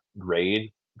huge grade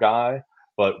guy,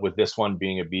 but with this one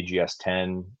being a BGS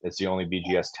 10, it's the only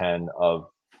BGS 10 of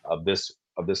this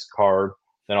card.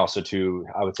 Then also too,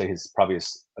 I would say his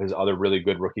other really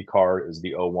good rookie card is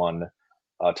the '01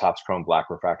 Topps Chrome Black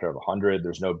Refractor of 100.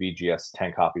 There's no BGS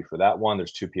 10 copy for that one.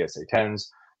 There's two PSA 10s.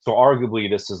 So arguably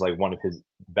this is like one of his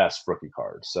best rookie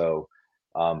cards. So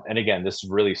and again, this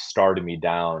really started me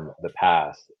down the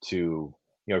path to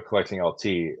collecting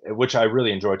LT, which I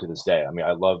really enjoy to this day. I mean,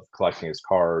 I love collecting his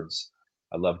cards.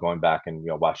 I love going back and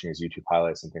watching his YouTube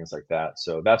highlights and things like that.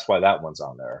 So that's why that one's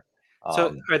on there. So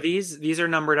Um, are these are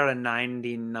numbered out of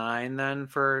 99 then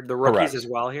for the rookies as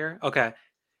correct. well here? Okay.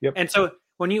 Yep. And so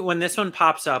when this one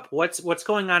pops up, what's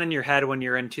going on in your head when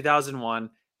you're in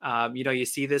 2001? You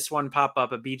see this one pop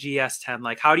up, a BGS 10.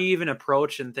 Like, how do you even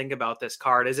approach and think about this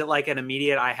card? Is it like an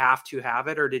immediate I have to have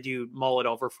it, or did you mull it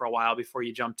over for a while before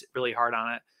you jumped really hard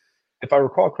on it? If I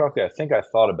recall correctly, I think I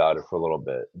thought about it for a little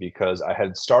bit because I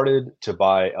had started to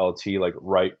buy LT like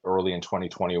right early in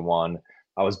 2021.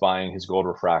 I was buying his gold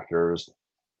refractors,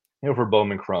 for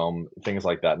Bowman Chrome, things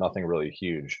like that. Nothing really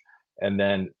huge. And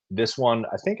then this one,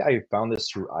 I think I found this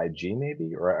through IG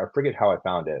maybe, or I forget how I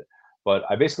found it. But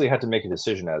I basically had to make a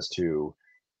decision as to,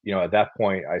 at that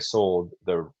point, I sold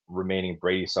the remaining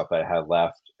Brady stuff that I had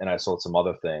left, and I sold some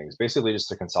other things, basically just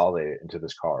to consolidate it into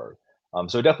this card.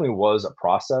 So it definitely was a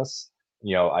process.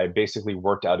 I basically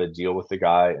worked out a deal with the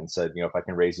guy and said, if I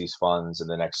can raise these funds in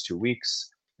the next 2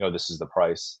 weeks, this is the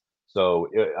price. So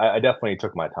I definitely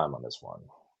took my time on this one.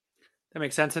 That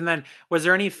makes sense. And then was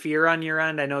there any fear on your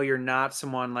end? I know you're not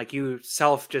someone like you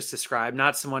self just described,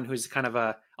 not someone who's kind of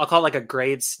I'll call it like a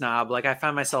grade snob. Like I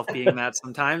find myself being that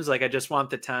sometimes. Like I just want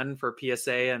the 10 for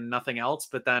PSA and nothing else.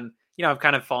 But then, I've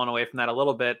kind of fallen away from that a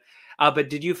little bit. But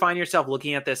did you find yourself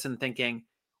looking at this and thinking,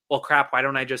 well, crap, why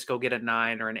don't I just go get a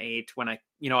 9 or an 8 when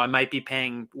I might be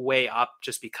paying way up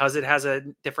just because it has a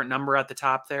different number at the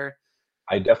top there?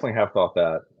 I definitely have thought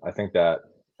that. I think that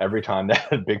every time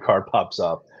that big card pops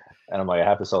up, and I'm like, I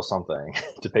have to sell something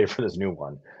to pay for this new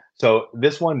one. So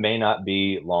this one may not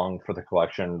be long for the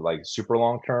collection, like super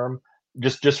long term,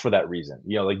 just for that reason.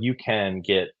 Like you can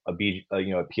get a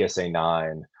PSA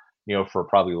 9, for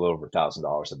probably a little over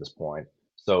 $1,000 at this point.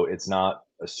 So it's not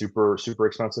a super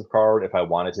expensive card if I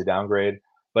wanted to downgrade,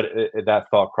 but that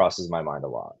thought crosses my mind a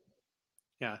lot.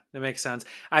 Yeah, that makes sense.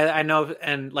 I know,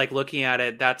 and like looking at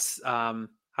it, that's how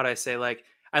do I say, like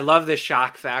I love the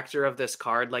shock factor of this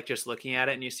card, like just looking at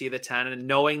it and you see the 10 and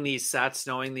knowing these sets,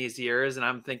 knowing these years, and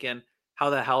I'm thinking, how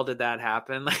the hell did that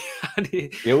happen? Like how do you,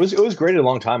 It was graded a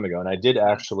long time ago, and I did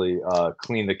yeah, actually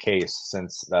clean the case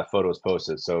since that photo was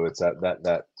posted. So it's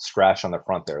that scratch on the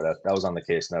front there that was on the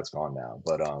case, and that's gone now.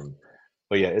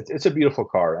 But yeah, it's a beautiful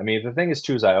card. I mean, the thing is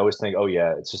too is I always think, oh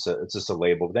yeah, it's just a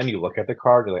label. But then you look at the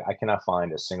card, you're like, I cannot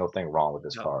find a single thing wrong with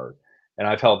this no, card. And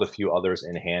I've held a few others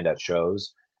in hand at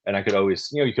shows, and I could always,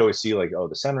 you could always see like, oh,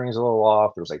 the centering is a little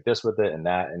off. There's like this with it and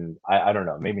that, and I don't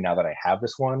know. Maybe now that I have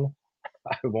this one,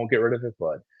 I won't get rid of it,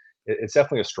 but it's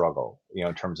definitely a struggle,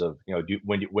 in terms of,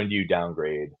 when do you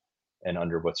downgrade and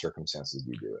under what circumstances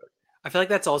do you do it? I feel like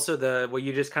that's also what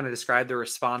you just kind of described, the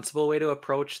responsible way to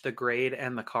approach the grade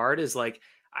and the card is like,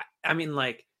 I mean,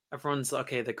 like everyone's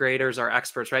okay, the graders are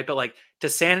experts, right? But like to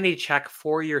sanity check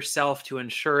for yourself to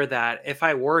ensure that if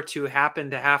I were to happen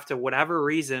to have to, whatever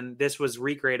reason, this was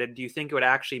regraded, do you think it would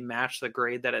actually match the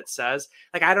grade that it says?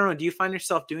 Like, I don't know. Do you find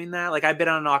yourself doing that? Like, I bid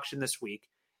on an auction this week.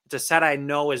 It's a set I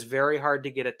know is very hard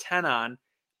to get a 10 on,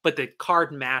 but the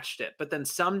card matched it. But then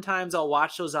sometimes I'll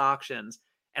watch those auctions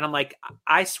and I'm like,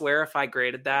 I swear if I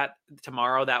graded that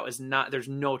tomorrow, that was not, there's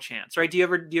no chance, right? Do you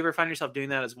ever find yourself doing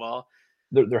that as well?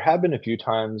 There have been a few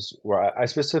times where I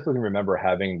specifically remember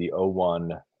having the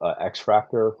 '01 X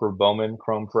Fractor for Bowman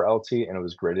Chrome for LT, and it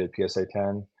was graded PSA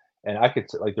 10. And I could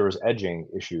like there was edging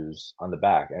issues on the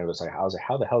back, and it was like I was like,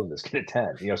 how the hell did this get a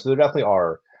 10? So there definitely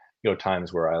are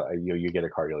times where you get a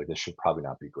card, you're like, this should probably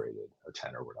not be graded a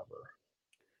 10 or whatever.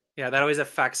 Yeah, that always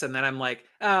affects. And then I'm like,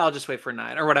 I'll just wait for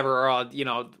 9 or whatever, or I'll,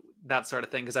 that sort of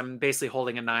thing. Cause I'm basically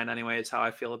holding a 9 anyway, is how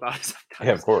I feel about it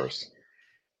Yeah, of sometimes. course.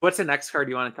 What's the next card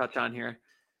you want to touch on here?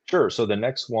 Sure. So the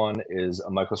next one is a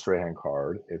Michael Strahan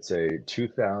card. It's a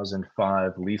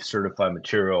 2005 Leaf certified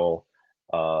material,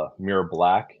 mirror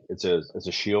black. It's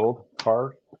a shield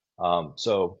card.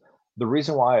 So the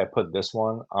reason why I put this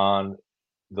one on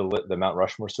the Mount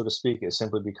Rushmore, so to speak, is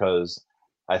simply because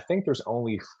I think there's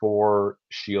only four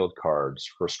shield cards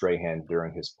for Strahan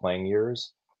during his playing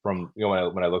years. From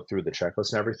when I look through the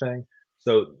checklist and everything,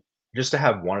 so just to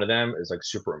have one of them is like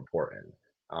super important.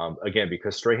 Again,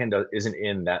 because isn't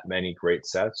in that many great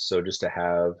sets, so just to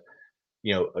have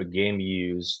a game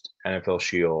used NFL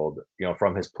Shield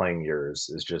from his playing years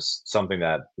is just something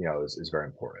that is very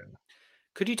important.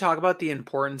 Could you talk about the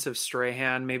importance of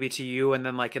Strahan maybe to you and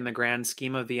then like in the grand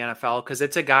scheme of the NFL? Because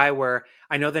it's a guy where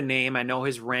I know the name, I know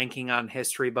his ranking on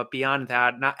history, but beyond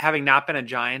that, not been a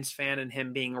Giants fan and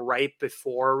him being right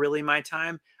before really my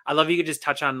time, I love you could just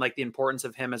touch on like the importance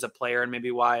of him as a player and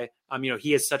maybe why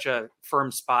he is such a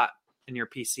firm spot in your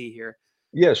PC here.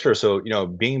 Yeah, sure. So,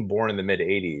 being born in the mid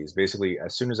 80s, basically,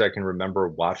 as soon as I can remember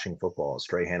watching football,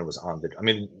 Strahan was on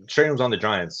the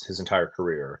Giants his entire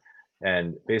career.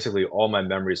 And basically, all my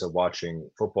memories of watching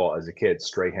football as a kid,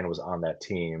 Strahan was on that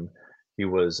team. He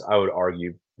was, I would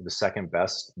argue, the second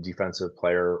best defensive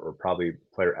player or probably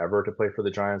player ever to play for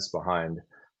the Giants behind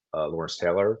Lawrence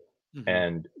Taylor. Hmm.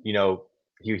 And,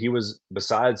 he was,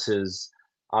 besides his,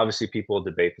 obviously, people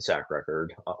debate the sack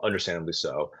record, understandably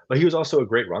so, but he was also a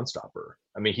great run stopper.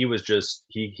 I mean, he was just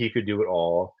he could do it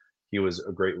all. He was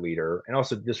a great leader, and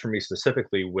also just for me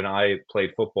specifically, when I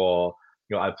played football,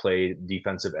 I played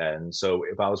defensive end. So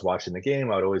if I was watching the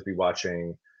game, I would always be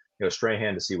watching,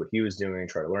 Strahan to see what he was doing,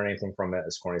 try to learn anything from it.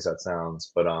 As corny as that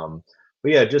sounds, but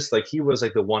yeah, just like he was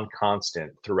like the one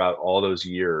constant throughout all those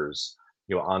years,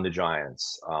 on the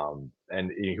Giants.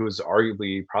 And he was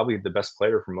arguably probably the best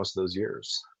player for most of those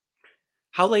years.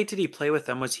 How late did he play with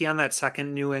them? Was he on that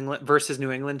second New England versus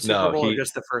New England Super No, Bowl or he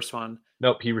just the first one?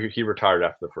 nope, he retired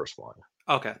after the first one.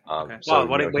 Okay. Okay. So Wow.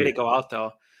 What a way to he go out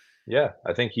though. yeah,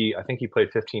 I think he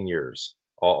played 15 years,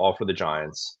 all for the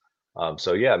Giants.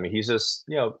 So yeah, I mean he's just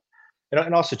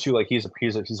and also too like he's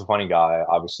a funny guy.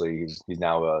 Obviously he's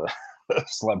now a, a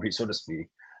celebrity so to speak.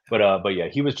 But yeah,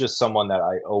 he was just someone that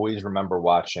I always remember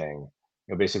watching.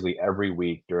 Basically every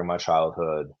week during my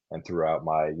childhood and throughout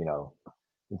my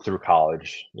through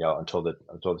college. Until the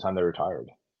time they retired.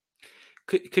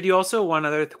 Could you also one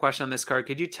other question on this card?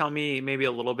 Could you tell me maybe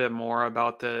a little bit more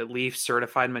about the Leaf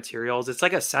certified materials? It's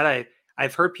like a set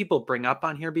I've heard people bring up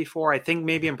on here before. I think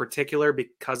maybe in particular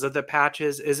because of the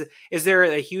patches. Is there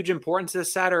a huge importance to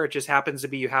this set, or it just happens to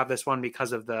be you have this one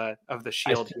because of the I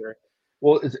shield th- here?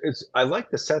 well, it's I like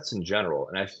the sets in general,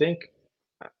 and I think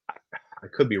I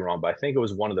could be wrong, but I think it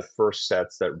was one of the first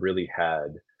sets that really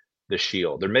had the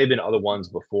shield. There may have been other ones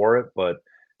before it, but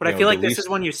But I feel the like this is Leafs.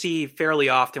 one you see fairly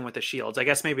often with the shields. I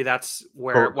guess maybe that's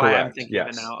why I'm Correct. thinking of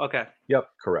it Yes. now. Okay. Yep.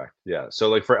 Correct. Yeah. So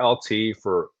like for LT,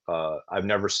 I've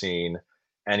never seen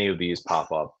any of these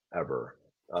pop up ever.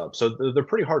 So they're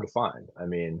pretty hard to find. I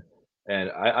mean,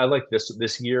 and I like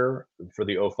this year for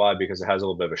the '05 because it has a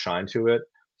little bit of a shine to it.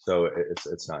 So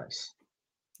it's nice.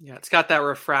 Yeah, it's got that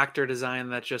refractor design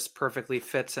that just perfectly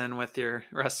fits in with your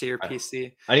rest of your I,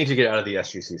 PC. I need to get out of the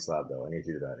SGC slab though. I need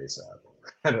to do that ASAP.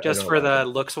 I Just don't know for why, the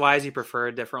but looks wise, you prefer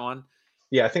a different one.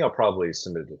 yeah, I think I'll probably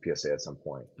submit it to PSA at some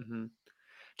point. Hmm.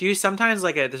 Do you sometimes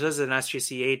this is an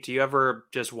SGC 8? Do you ever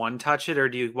just one touch it, or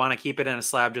do you want to keep it in a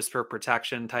slab just for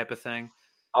protection type of thing?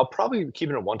 I'll probably keep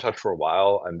it in one touch for a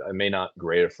while. I may not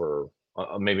grade it for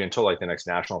maybe until like the next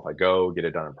national if I go get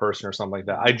it done in person or something like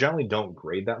that. I Mhm. generally don't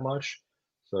grade that much,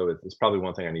 so it's probably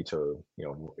one thing I need to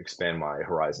expand my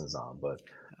horizons on. But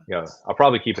I'll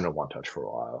probably keep it in one touch for a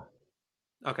while.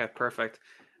 Okay, perfect.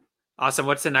 Awesome.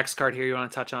 What's the next card here you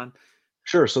want to touch on?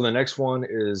 Sure. So the next one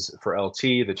is for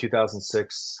LT, the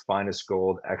 2006 Finest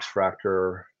Gold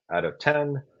X-Fractor out of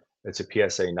 10. It's a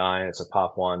PSA 9. It's a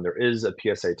pop one. There is a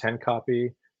PSA 10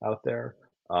 copy out there.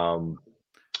 Um,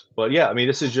 but yeah, I mean,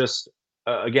 this is just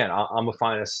again, I'm a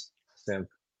Finest simp.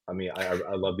 I mean,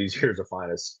 I love these years of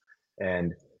Finest,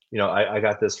 and I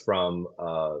got this from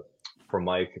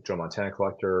Mike, Joe Montana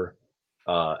collector,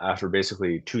 after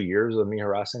basically 2 years of me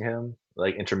harassing him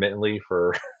like intermittently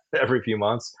for every few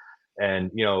months.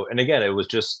 And and again, it was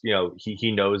just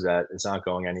he knows that it's not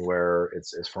going anywhere.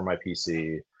 It's for my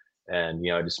PC,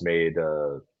 and I just made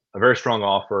a very strong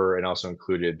offer, and also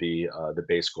included the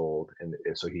base gold, and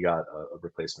so he got a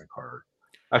replacement card.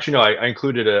 Actually, no, I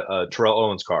included a Terrell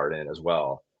Owens card in as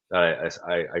well that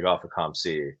I got for Comp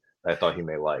C that I thought he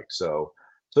may like. So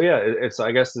yeah, it's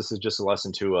I guess this is just a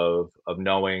lesson too of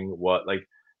knowing what like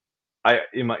I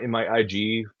in my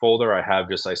IG folder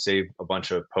I save a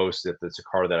bunch of posts if it's a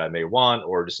card that I may want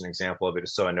or just an example of it,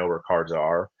 just so I know where cards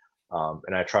are.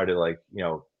 And I try to like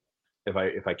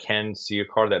if I can see a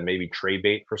card that may be trade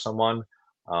bait for someone,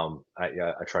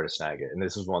 I try to snag it. And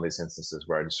this is one of these instances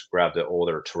where I just grabbed an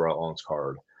older Terrell Owens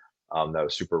card that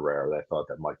was super rare that I thought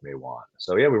that Mike may want.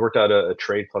 So yeah, we worked out a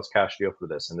trade plus cash deal for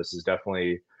this, and this is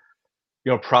definitely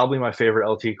probably my favorite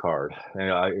LT card. And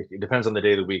it depends on the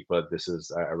day of the week, but this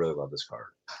is I really love this card.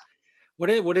 What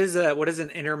is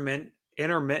an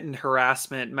intermittent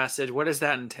harassment message? What does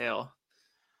that entail?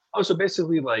 Oh, so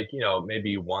basically, like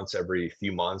maybe once every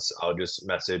few months, I'll just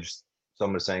message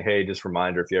someone saying, "Hey, just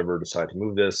reminder if you ever decide to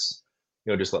move this,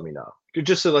 just let me know."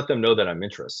 Just to let them know that I'm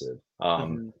interested.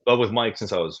 Mhm. But with Mike,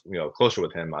 since I was closer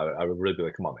with him, I would really be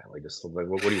like, "Come on, man! Like, just like,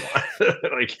 what do you want?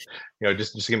 Like,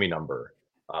 just give me a number."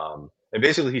 And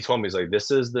basically, he told me he's like,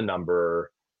 "This is the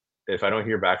number. If I don't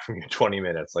hear back from you in 20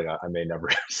 minutes, like I may never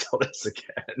sell this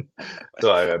again."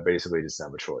 So I basically just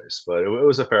have a choice, but it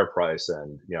was a fair price,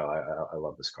 and I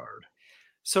love this card.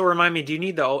 So remind me, do you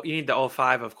need the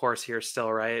O5, of course, here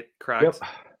still, right? Yep. Correct.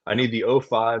 I Yep. need the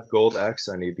 '05 Gold X.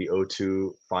 I need the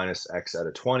 '02 Finest X out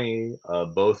of 20.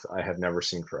 Both I have never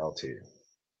seen for LT.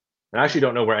 And I actually Okay.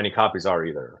 don't know where any copies are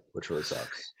either, which really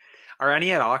sucks. Are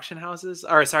any at auction houses?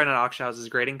 Or sorry, not auction houses,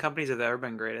 grading companies have ever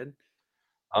been graded?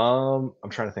 I'm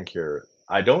trying to think here.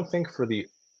 I don't think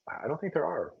there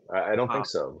are. I don't think Wow.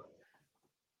 so.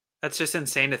 That's just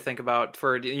insane to think about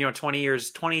for 20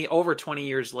 years, 20 over 20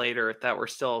 years later that we're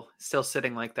still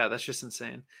sitting like that. That's just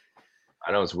insane.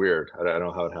 I know it's weird. I don't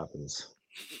know how it happens.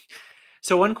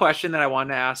 So one question that I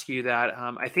wanted to ask you that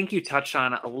I think you touched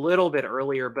on a little bit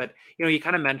earlier, but you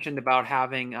kind of mentioned about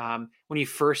having when you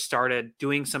first started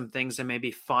doing some things to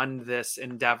maybe fund this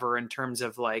endeavor in terms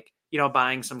of like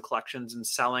buying some collections and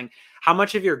selling. How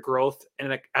much of your growth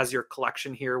as your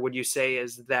collection here would you say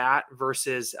is that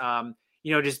versus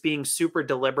just being super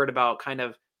deliberate about kind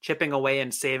of chipping away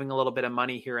and saving a little bit of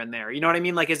money here and there? You know what I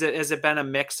mean? Like, has it been a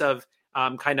mix of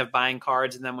kind of buying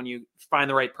cards, and then when you find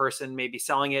the right person, maybe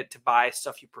selling it to buy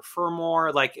stuff you prefer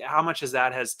more? Like, how much is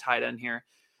that has tied in here?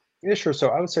 Yeah, sure. So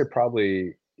I would say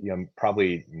probably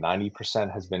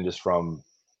 90% has been just from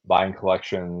buying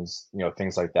collections,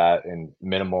 things like that, and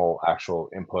minimal actual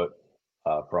input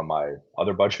from my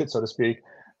other budget, so to speak,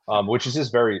 Yep. which is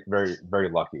just very, very, very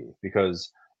lucky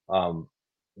because um,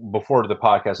 before the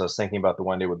podcast, I was thinking about the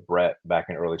one day with Brett back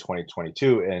in early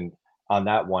 2022, and on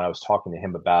that one, I was talking to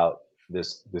him about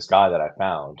this guy that I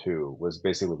found who was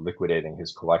basically liquidating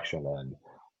his collection,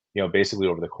 and basically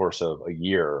over the course of a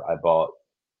year, I bought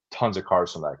tons of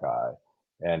cards from that guy.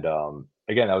 And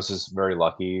again, that was just very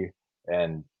lucky.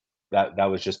 And that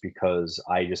was just because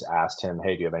I just asked him,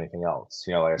 "Hey, do you have anything else?"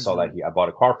 Like I saw that Mhm. I bought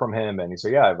a car from him, and he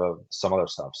said, "Yeah, I have some other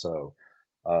stuff." So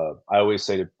I always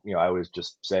say I always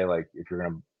just say like, if you're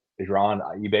on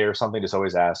eBay or something, just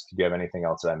always ask, "Do you have anything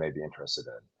else that I may be interested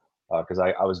in?" Because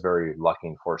I was very lucky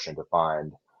and fortunate to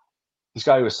find this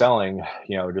guy who was selling,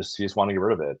 just he just wanted to get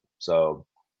rid of it. So,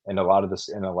 and a lot of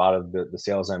the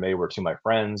sales I made were to my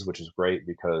friends, which is great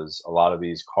because a lot of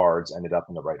these cards ended up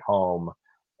in the right home,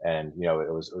 and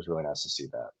it was really nice to see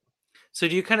that. So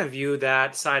do you kind of view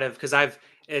that side of, because I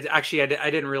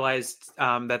didn't realize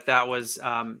that was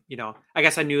I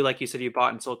guess I knew, like you said, you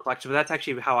bought and sold collection, but that's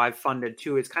actually how I've funded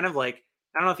too. It's kind of like,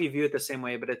 I don't know if you view it the same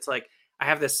way, but it's like I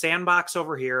have this sandbox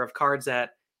over here of cards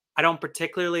that I don't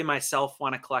particularly myself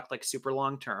want to collect like super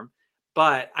long term,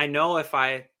 but I know if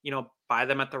I buy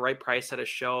them at the right price at a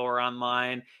show or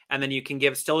online, and then you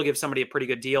can still give somebody a pretty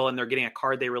good deal and they're getting a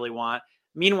card they really want.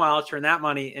 Meanwhile, turn that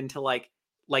money into like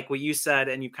what you said,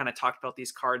 and you kind of talked about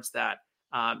these cards that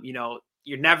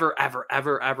you're never ever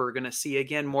ever ever going to see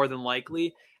again, more than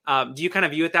likely. Do you kind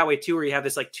of view it that way too, where you have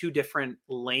this like two different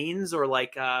lanes or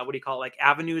like, what do you call it? Like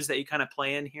avenues that you kind of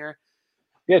play in here?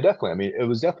 Yeah, definitely. I mean, it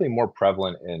was definitely more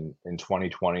prevalent in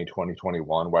 2020,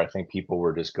 2021, where I think people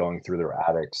were just going through their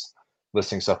attics,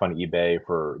 listing stuff on eBay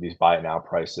for these buy it now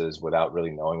prices without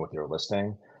really knowing what they were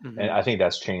listing. And Hmm. I think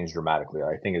that's changed dramatically.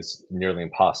 I think it's nearly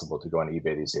impossible to go on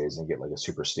eBay these days and get like a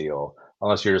super steal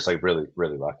unless you're just like really,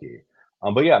 really lucky.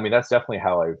 But yeah, I mean, that's definitely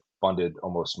how I've funded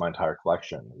almost my entire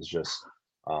collection is just,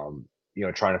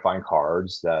 trying to find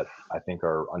cards that I think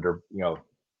are under,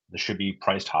 that should be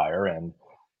priced higher and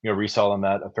resell them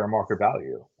at a fair market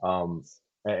value.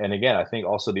 And again, I think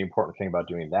also the important thing about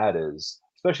doing that is,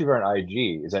 especially if you're on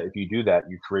IG, is that if you do that,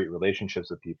 you create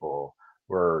relationships with people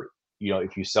where,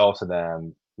 if you sell to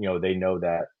them, they know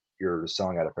that you're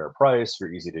selling at a fair price,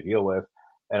 you're easy to deal with.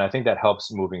 And I think that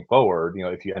helps moving forward.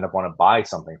 If you end up want to buy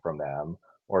something from them,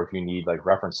 or if you need like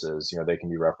references, they can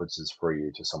be references for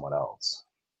you to someone else.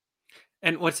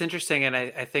 And what's interesting, and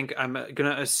I think I'm going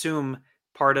to assume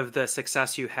part of the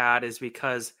success you had is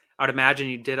because I would imagine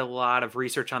you did a lot of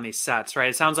research on these sets, right?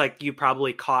 It sounds like you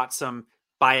probably caught some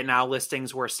buy it now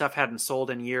listings where stuff hadn't sold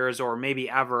in years or maybe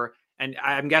ever. And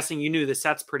I'm guessing you knew the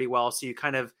sets pretty well. So you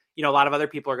kind of, a lot of other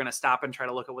people are going to stop and try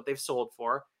to look at what they've sold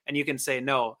for. And you can say,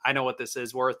 no, I know what this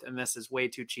is worth and this is way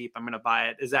too cheap. I'm going to buy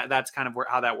it. That's kind of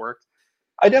how that worked?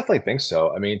 I definitely think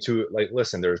so. I mean, to like,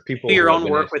 listen, there's You do people your who have own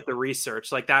been in. work with the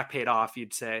research, like that paid off,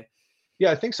 you'd say. Yeah,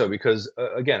 I think so because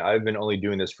again, I've been only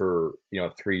doing this for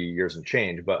 3 years and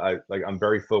change, but I'm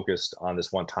very focused on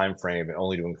this one time frame and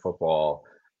only doing football,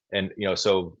 and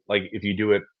so like if you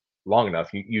do it long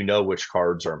enough, you know which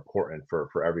cards are important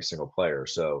for every single player.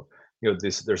 So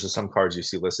there's just some cards you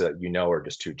see listed that are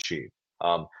just too cheap.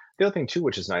 The other thing too,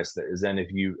 which is nice, that is then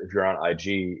if you're on IG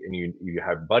and you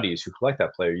have buddies who collect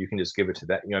that player, you can just give it to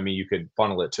that. I mean, you could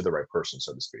funnel it to the right person,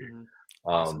 so to speak. Mhm.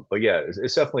 Awesome. But yeah,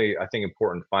 it's definitely I think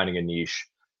important finding a niche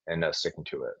and sticking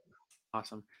to it.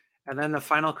 Awesome. And then the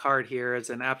final card here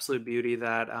is an absolute beauty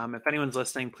that if anyone's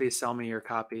listening, please sell me your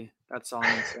copy. That's all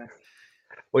I'm going to say.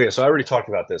 Well, yeah, so I already talked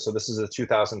about this. So this is a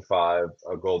 2005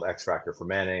 gold X Factor for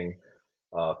Manning,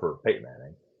 for Peyton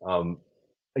Manning.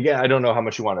 Again, I don't know how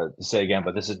much you want to say again,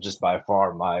 but this is just by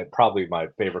far probably my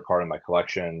favorite card in my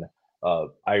collection. Uh,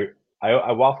 I,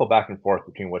 I waffle back and forth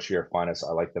between which year finest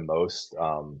I like the most.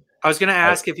 I was going to I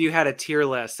ask if you had a tier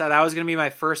list. That was going to be my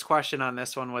first question on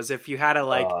this one was if you had a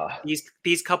like uh,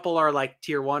 these couple are like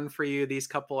tier one for you, these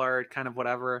couple are kind of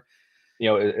whatever.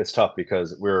 it's tough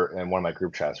because we're in one of my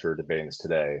group chats. We were debating this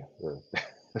today.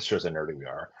 This shows how nerdy we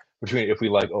are between if we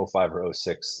like '05 or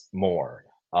 '06 more.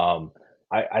 Um,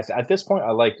 at this point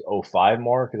I like '05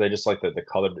 more because I just like the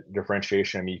color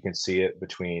differentiation. I mean, you can see it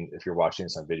between if you're watching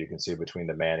this on video, you can see it between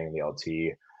the Manning and the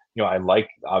LT. I like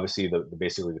obviously the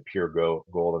basically the pure gold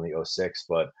on the '06,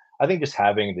 but I think just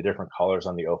having the different colors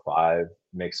on the '05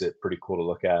 makes it pretty cool to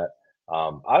look at.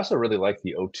 I also really like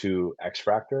the '02 X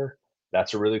Fractor.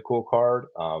 That's a really cool card.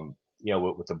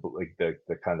 With the like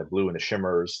the kind of blue and the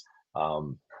shimmers.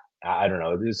 I don't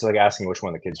know. It's like asking which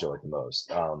one of the kids you like the most.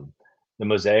 The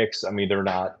mosaics. I mean, they're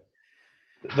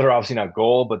obviously not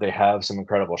gold, but they have some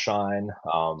incredible shine.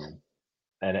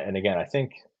 And again, I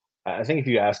think if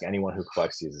you ask anyone who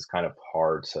collects these, it's kind of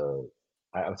hard to.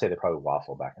 I would say they probably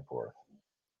waffle back and forth.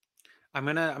 I'm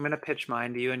gonna pitch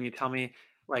mine to you and you tell me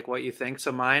like what you think.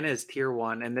 So mine is tier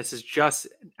one, and this is just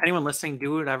anyone listening,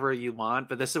 do whatever you want,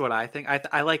 but this is what I think.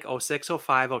 I like '06,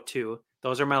 '05, '02.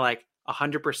 Those are my like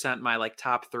 100% my like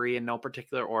top three in no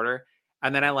particular order.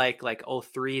 And then I like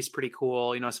 '03 is pretty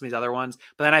cool, some of these other ones.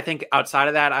 But then I think outside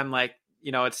of that, I'm like,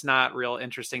 it's not real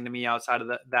interesting to me outside of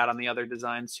that on the other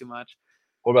designs too much.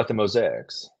 What about the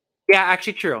mosaics? Yeah,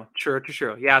 actually true. True.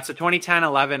 Yeah, so 2010,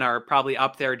 11 are probably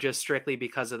up there just strictly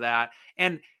because of that.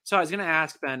 And so I was going to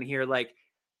ask Ben here, like,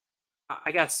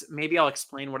 I guess maybe I'll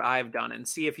explain what I've done and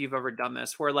see if you've ever done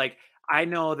this where like, I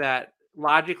know that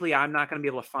logically I'm not going to be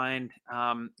able to find,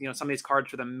 some of these cards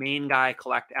for the main guy I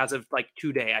collect as of like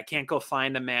today. I can't go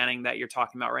find a Manning that you're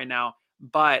talking about right now,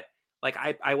 but like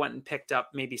I went and picked up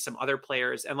maybe some other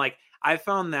players and like, I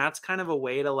found that's kind of a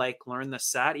way to like learn the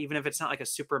set, even if it's not like a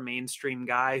super mainstream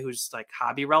guy who's like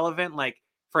hobby relevant. Like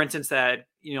for instance, that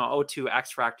 '02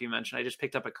 X Fractor you mentioned, I just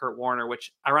picked up a Kurt Warner,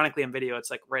 which ironically in video it's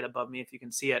like right above me if you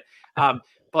can see it. But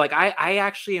like I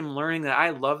actually am learning that I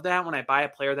love that when I buy a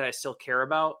player that I still care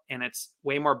about and it's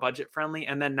way more budget friendly.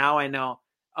 And then now I know,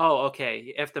 oh,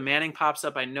 okay, if the Manning pops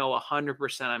up, I know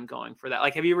 100% I'm going for that.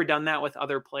 Like, have you ever done that with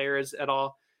other players at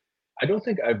all? I don't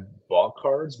think I've bought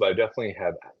cards, but I definitely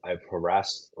have. I've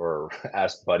harassed or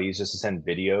asked buddies just to send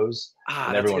videos, Ah,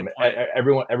 and that's a everyone, good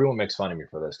point. everyone makes fun of me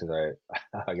for this because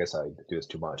I guess I do this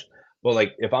too much. But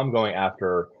like, if I'm going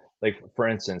after like for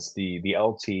instance, the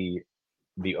LT,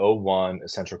 the '01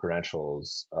 Essential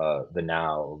Credentials, the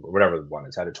now whatever the one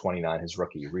is out of 29, his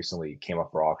rookie recently came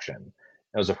up for auction.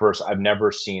 It was the first. I've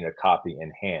never seen a copy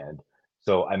in hand.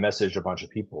 So I messaged a bunch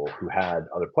of people who had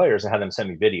other players and had them send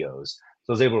me videos. So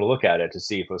I was able to look at it to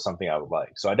see if it was something I would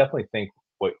like. So I definitely think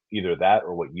what either that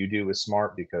or what you do is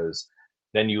smart because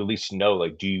then you at least know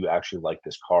like, do you actually like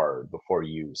this card before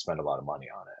you spend a lot of money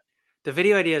on it? The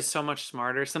video idea is so much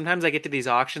smarter. Sometimes I get to these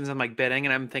auctions, I'm like bidding,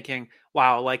 and I'm thinking,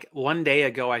 wow, like one day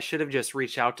ago, I should have just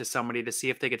reached out to somebody to see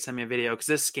if they could send me a video. Because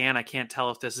this scan, I can't tell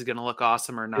if this is going to look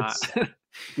awesome or not. It's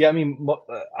Yeah, I mean,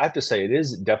 I have to say it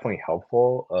is definitely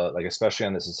helpful, like especially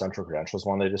on this Essential Credentials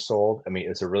one they just sold. I mean,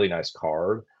 it's a really nice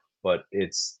card, but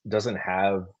it's doesn't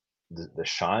have the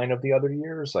shine of the other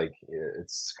years. Like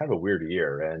it's kind of a weird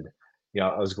year, and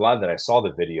I was glad that I saw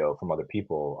the video from other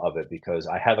people of it because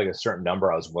I had like a certain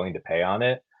number I was willing to pay on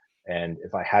it, and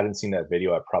if I hadn't seen that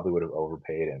video, I probably would have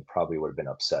overpaid and probably would have been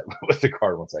upset with the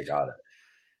card once I got it.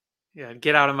 Yeah,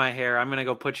 get out of my hair. I'm going to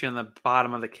go put you in the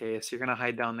bottom of the case. You're going to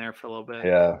hide down there for a little bit.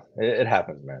 Yeah, it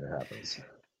happens, man. It happens.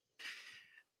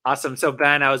 Awesome. So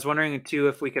Ben, I was wondering too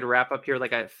if we could wrap up here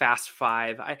like a fast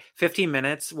five. 15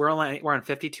 minutes. We're on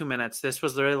 52 minutes. This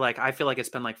was literally like I feel like it's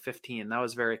been like 15. That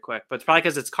was very quick, but it's probably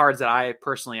because it's cards that I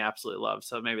personally absolutely love.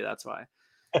 So maybe that's why.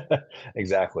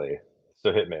 Exactly.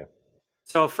 So hit me.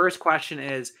 So first question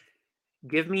is,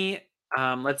 give me.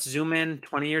 Let's zoom in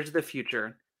 20 years to the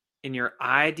future. In your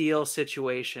ideal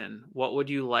situation, what would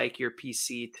you like your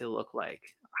PC to look like?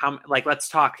 Like let's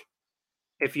talk,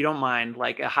 if you don't mind,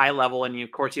 like a high level, and of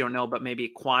course you don't know, but maybe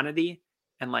quantity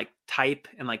and like type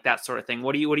and like that sort of thing.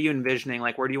 What are you envisioning?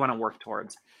 Like, where do you want to work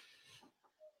towards?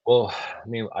 Well, I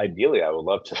mean, ideally, I would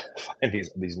love to find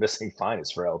these missing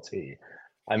finds for LT.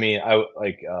 I mean, I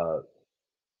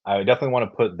would definitely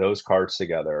want to put those cards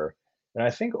together, and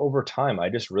I think over time, I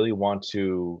just really want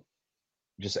to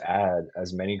just add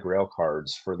as many Grail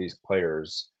cards for these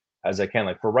players as I can.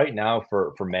 Like for right now,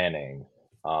 for Manning,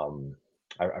 um,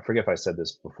 I forget if I said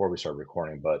this before we started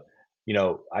recording, but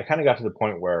I kind of got to the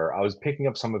point where I was picking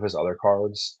up some of his other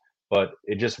cards, but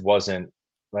it just wasn't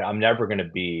like I'm never going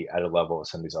to be at a level of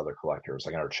some of these other collectors,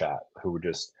 like in our chat, who would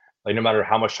just like no matter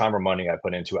how much time or money I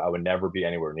put into it, I would never be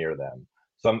anywhere near them.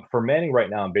 So for Manning right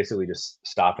now, I'm basically just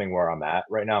stopping where I'm at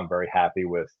right now. I'm very happy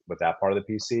with that part of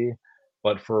the PC.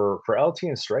 But for LT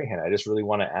and Strahan, I just really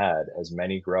want to add as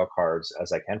many Grail cards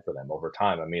as I can for them over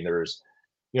time. I mean,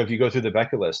 if you go through the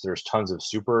Beckett list, there's tons of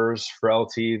supers for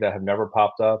LT that have never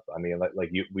popped up. I mean,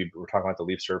 we were talking about the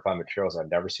Leaf certified materials.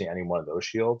 I've never seen any one of those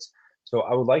shields. So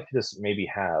I would like to just maybe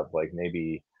have like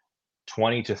maybe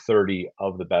 20 to 30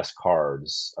 of the best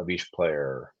cards of each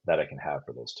player that I can have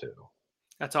for those two.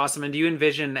 That's awesome. And do you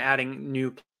envision adding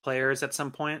new players at some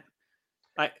point?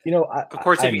 Of I,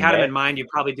 course, I if you had them met in mind, you'd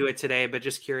probably do it today, but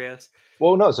just curious.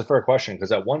 Well, no, it's a fair question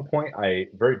because at one point I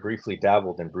very briefly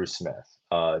dabbled in Bruce Smith,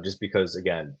 just because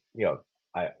again,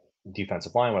 I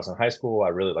defensive line when I was in high school, I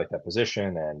really liked that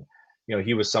position, and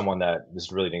he was someone that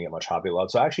just really didn't get much hobby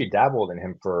love. So I actually dabbled in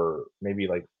him for maybe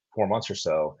like 4 months or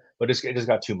so, but it just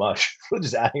got too much for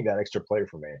just adding that extra player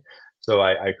for me. So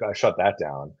I shut that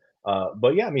down.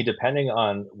 But yeah, I mean, depending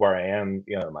on where I am,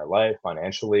 in my life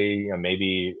financially,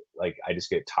 maybe like I just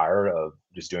get tired of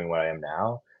just doing what I am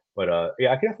now, but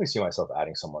yeah, I can definitely see myself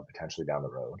adding someone potentially down the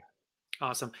road.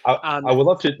 Awesome. I would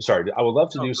love to. Sorry, I would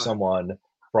love to Oh, do go ahead. someone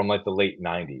from like the late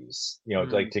 '90s.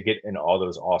 Like Mm. to get in all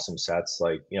those awesome sets.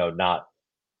 Like not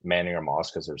Manning or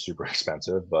Moss because they're super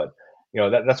expensive, but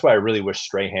that's why I really wish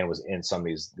Strahan was in some of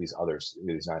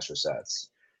these nicer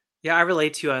sets. Yeah, I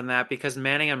relate to you on that because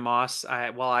Manning and Moss,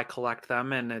 I collect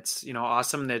them and it's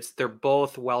awesome. They're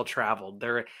both well traveled.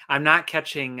 I'm not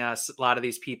catching a lot of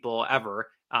these people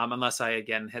ever, unless I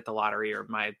again hit the lottery or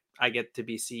I get to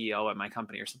be CEO at my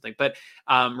company or something. But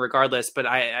regardless, but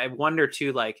I wonder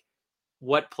too, like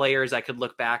what players I could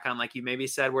look back on, like you maybe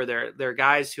said, where they're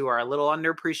guys who are a little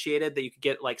underappreciated that you could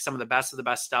get like some of the best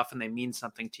stuff and they mean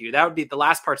something to you. That would be the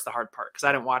last part's the hard part because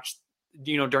I didn't watch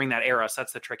during that era, so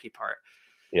that's the tricky part.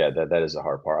 Yeah, that is the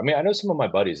hard part. I mean, I know some of my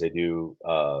buddies they do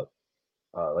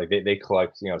like they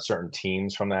collect certain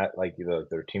teams from that like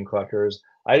their team collectors.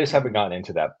 I just haven't Mhm. gotten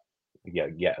into that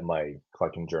yet in my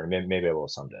collecting journey. Maybe I will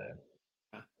someday.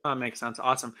 Yeah, that makes sense.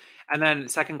 Awesome. And then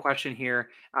second question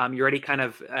here, you already kind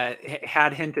of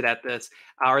had hinted at this.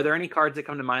 Are there any cards that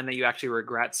come to mind that you actually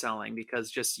regret selling because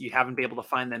just you haven't been able to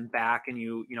find them back and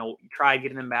you tried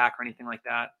getting them back or anything like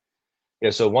that? Yeah,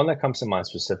 so one that comes to mind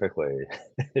specifically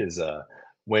is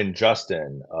when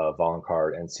Justin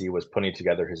Vollencard NC was putting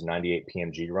together his '98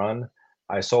 PMG run.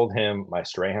 I sold him my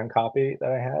Strahan copy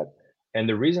that I had, And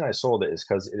the reason I sold it is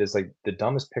because it is like the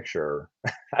dumbest picture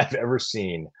I've ever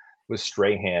seen with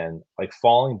Strahan like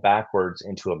falling backwards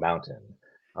into a mountain.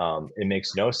 It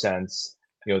makes no sense.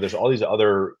 There's all these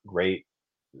other great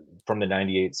from the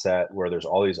 98 set where there's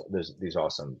these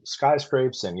awesome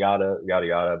skyscrapes and yada yada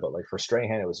yada, but like for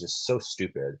Strahan it was just so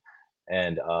stupid.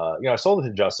 And I sold it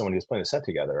to Justin when he was putting the set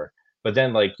together, but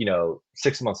then like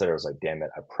 6 months later I was like, damn it,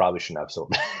 I probably shouldn't have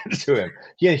sold it to him.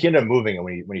 He ended up moving it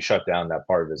when he shut down that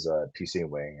part of his PC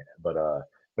wing. But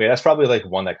yeah, that's probably like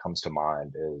one that comes to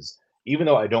mind, is even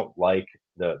though I don't like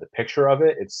the picture of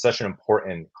it, it's such an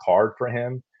important card for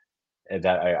him, and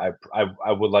that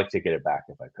I would like to get it back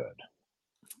if I could.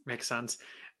 Makes sense.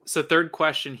 So third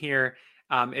question here.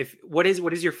 If what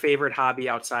is your favorite hobby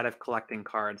outside of collecting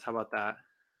cards? How about that?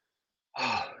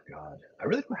 Oh God, I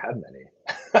really don't have many.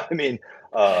 I mean,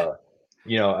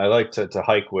 I like to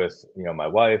hike with my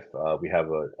wife. We have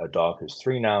a dog who's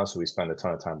 3 now, so we spend a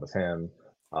ton of time with him.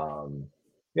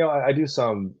 I do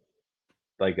some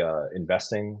like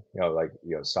investing, like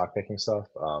stock picking stuff.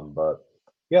 But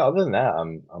yeah, other than that,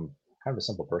 I'm kind of a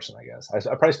simple person, I guess. I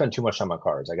probably spend too much time on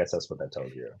cards. I guess that's what that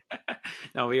tells you.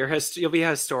 No, you'll be a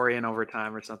historian over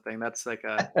time or something. That's like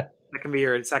that can be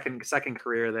your second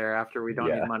career there after we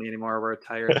don't need money anymore. We're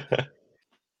retired.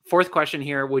 Fourth question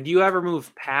here. Would you ever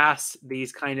move past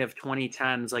these kind of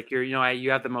 2010s? Like you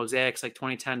have the mosaics like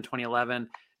 2010, 2011.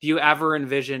 Do you ever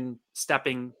envision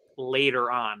stepping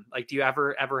later on? Like, do you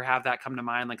ever have that come to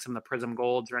mind? Like some of the Prism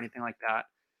Golds or anything like that?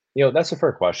 That's a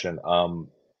fair question.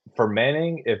 For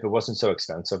Manning, if it wasn't so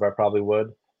expensive, I probably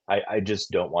would. I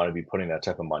just don't want to be putting that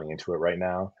type of money into it right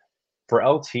now. For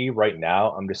LT right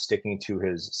now, I'm just sticking to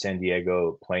his San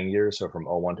Diego playing years, so from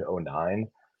 '01 to '09.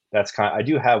 I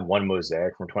do have one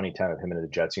mosaic from 2010 of him in the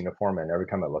Jets uniform, and every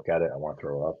time I look at it, I want to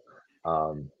throw up.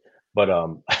 But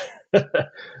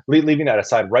leaving that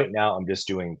aside, right now I'm just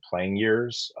doing playing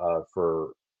years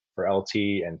for LT,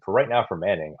 and for right now for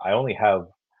Manning, I only have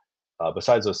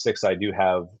besides those 6, I do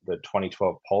have the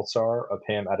 2012 Pulsar of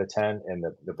him out of 10 in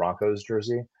the Broncos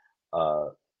jersey. Uh,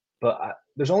 but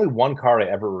there's only one card I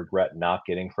ever regret not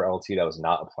getting for LT that was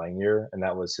not a playing year, and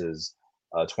that was his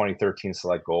 2013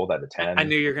 Select Gold out of 10. I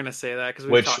knew you were going to say that because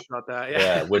we've talked about that.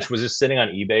 Yeah, which was just sitting on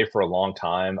eBay for a long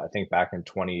time. I think back in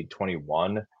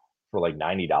 2021 for like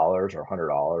 $90 or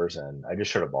 $100, and I just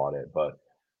should have bought it. But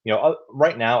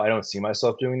right now I don't see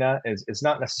myself doing that. It's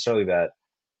not necessarily that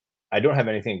I don't have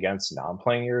anything against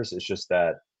non-playing years. It's just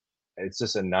that it's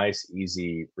just a nice,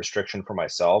 easy restriction for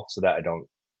myself so that I don't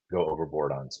go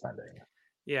overboard on spending.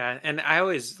 Yeah. And I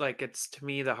always it's to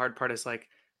me, the hard part is like,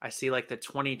 I see like the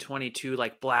 2022,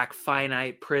 like black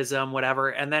finite prism, whatever.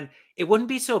 And then it wouldn't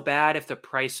be so bad if the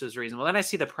price was reasonable. Then I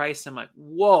see the price. I'm like,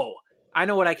 whoa, I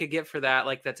know what I could get for that.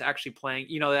 Like that's actually playing,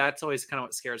 that's always kind of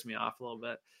what scares me off a little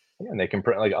bit. Yeah, and they can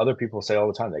print, like other people say all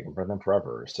the time, they can print them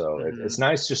forever. So it's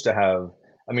nice just to have,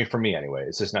 I mean, for me anyway,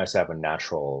 it's just nice to have a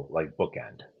natural like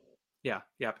bookend. Yeah,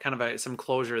 kind of some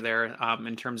closure there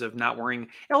in terms of not worrying.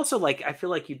 And also, like I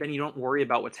feel like you don't worry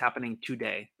about what's happening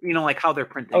today. Like how they're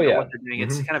printing or what they're doing.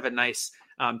 It's kind of a nice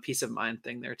peace of mind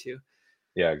thing there too.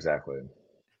 Yeah, exactly.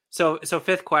 So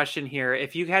fifth question here: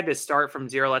 if you had to start from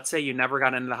zero, let's say you never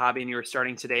got into the hobby and you were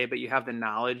starting today, but you have the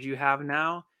knowledge you have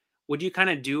now, would you kind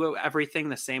of do everything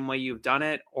the same way you've done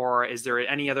it, or is there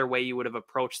any other way you would have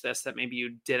approached this that maybe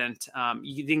you didn't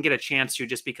get a chance to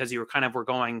just because you were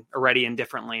going already in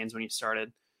different lanes when you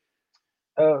started?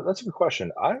 That's a good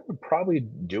question. I would probably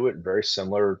do it very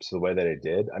similar to the way that I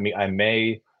did. I mean, I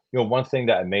may, one thing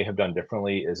that I may have done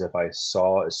differently is if I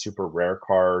saw a super rare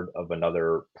card of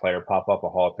another player pop up, a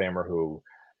Hall of Famer who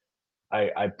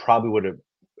I probably would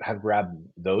have grabbed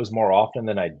those more often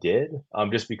than I did,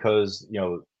 just because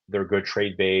they're good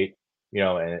trade bait,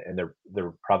 and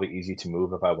they're probably easy to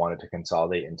move if I wanted to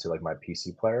consolidate into like my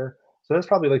PC player. So that's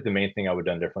probably like the main thing I would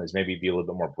have done differently, is maybe be a little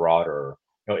bit more broader,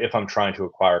 if I'm trying to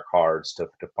acquire cards to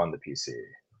fund the PC.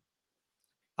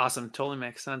 Awesome. Totally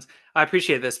makes sense. I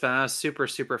appreciate this, Ben. That was super,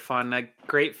 super fun. A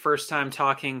great first time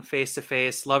talking face to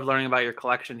face. Love learning about your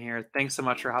collection here. Thanks so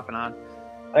much for hopping on.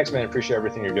 Thanks, man. Appreciate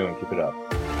everything you're doing. Keep it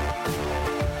up.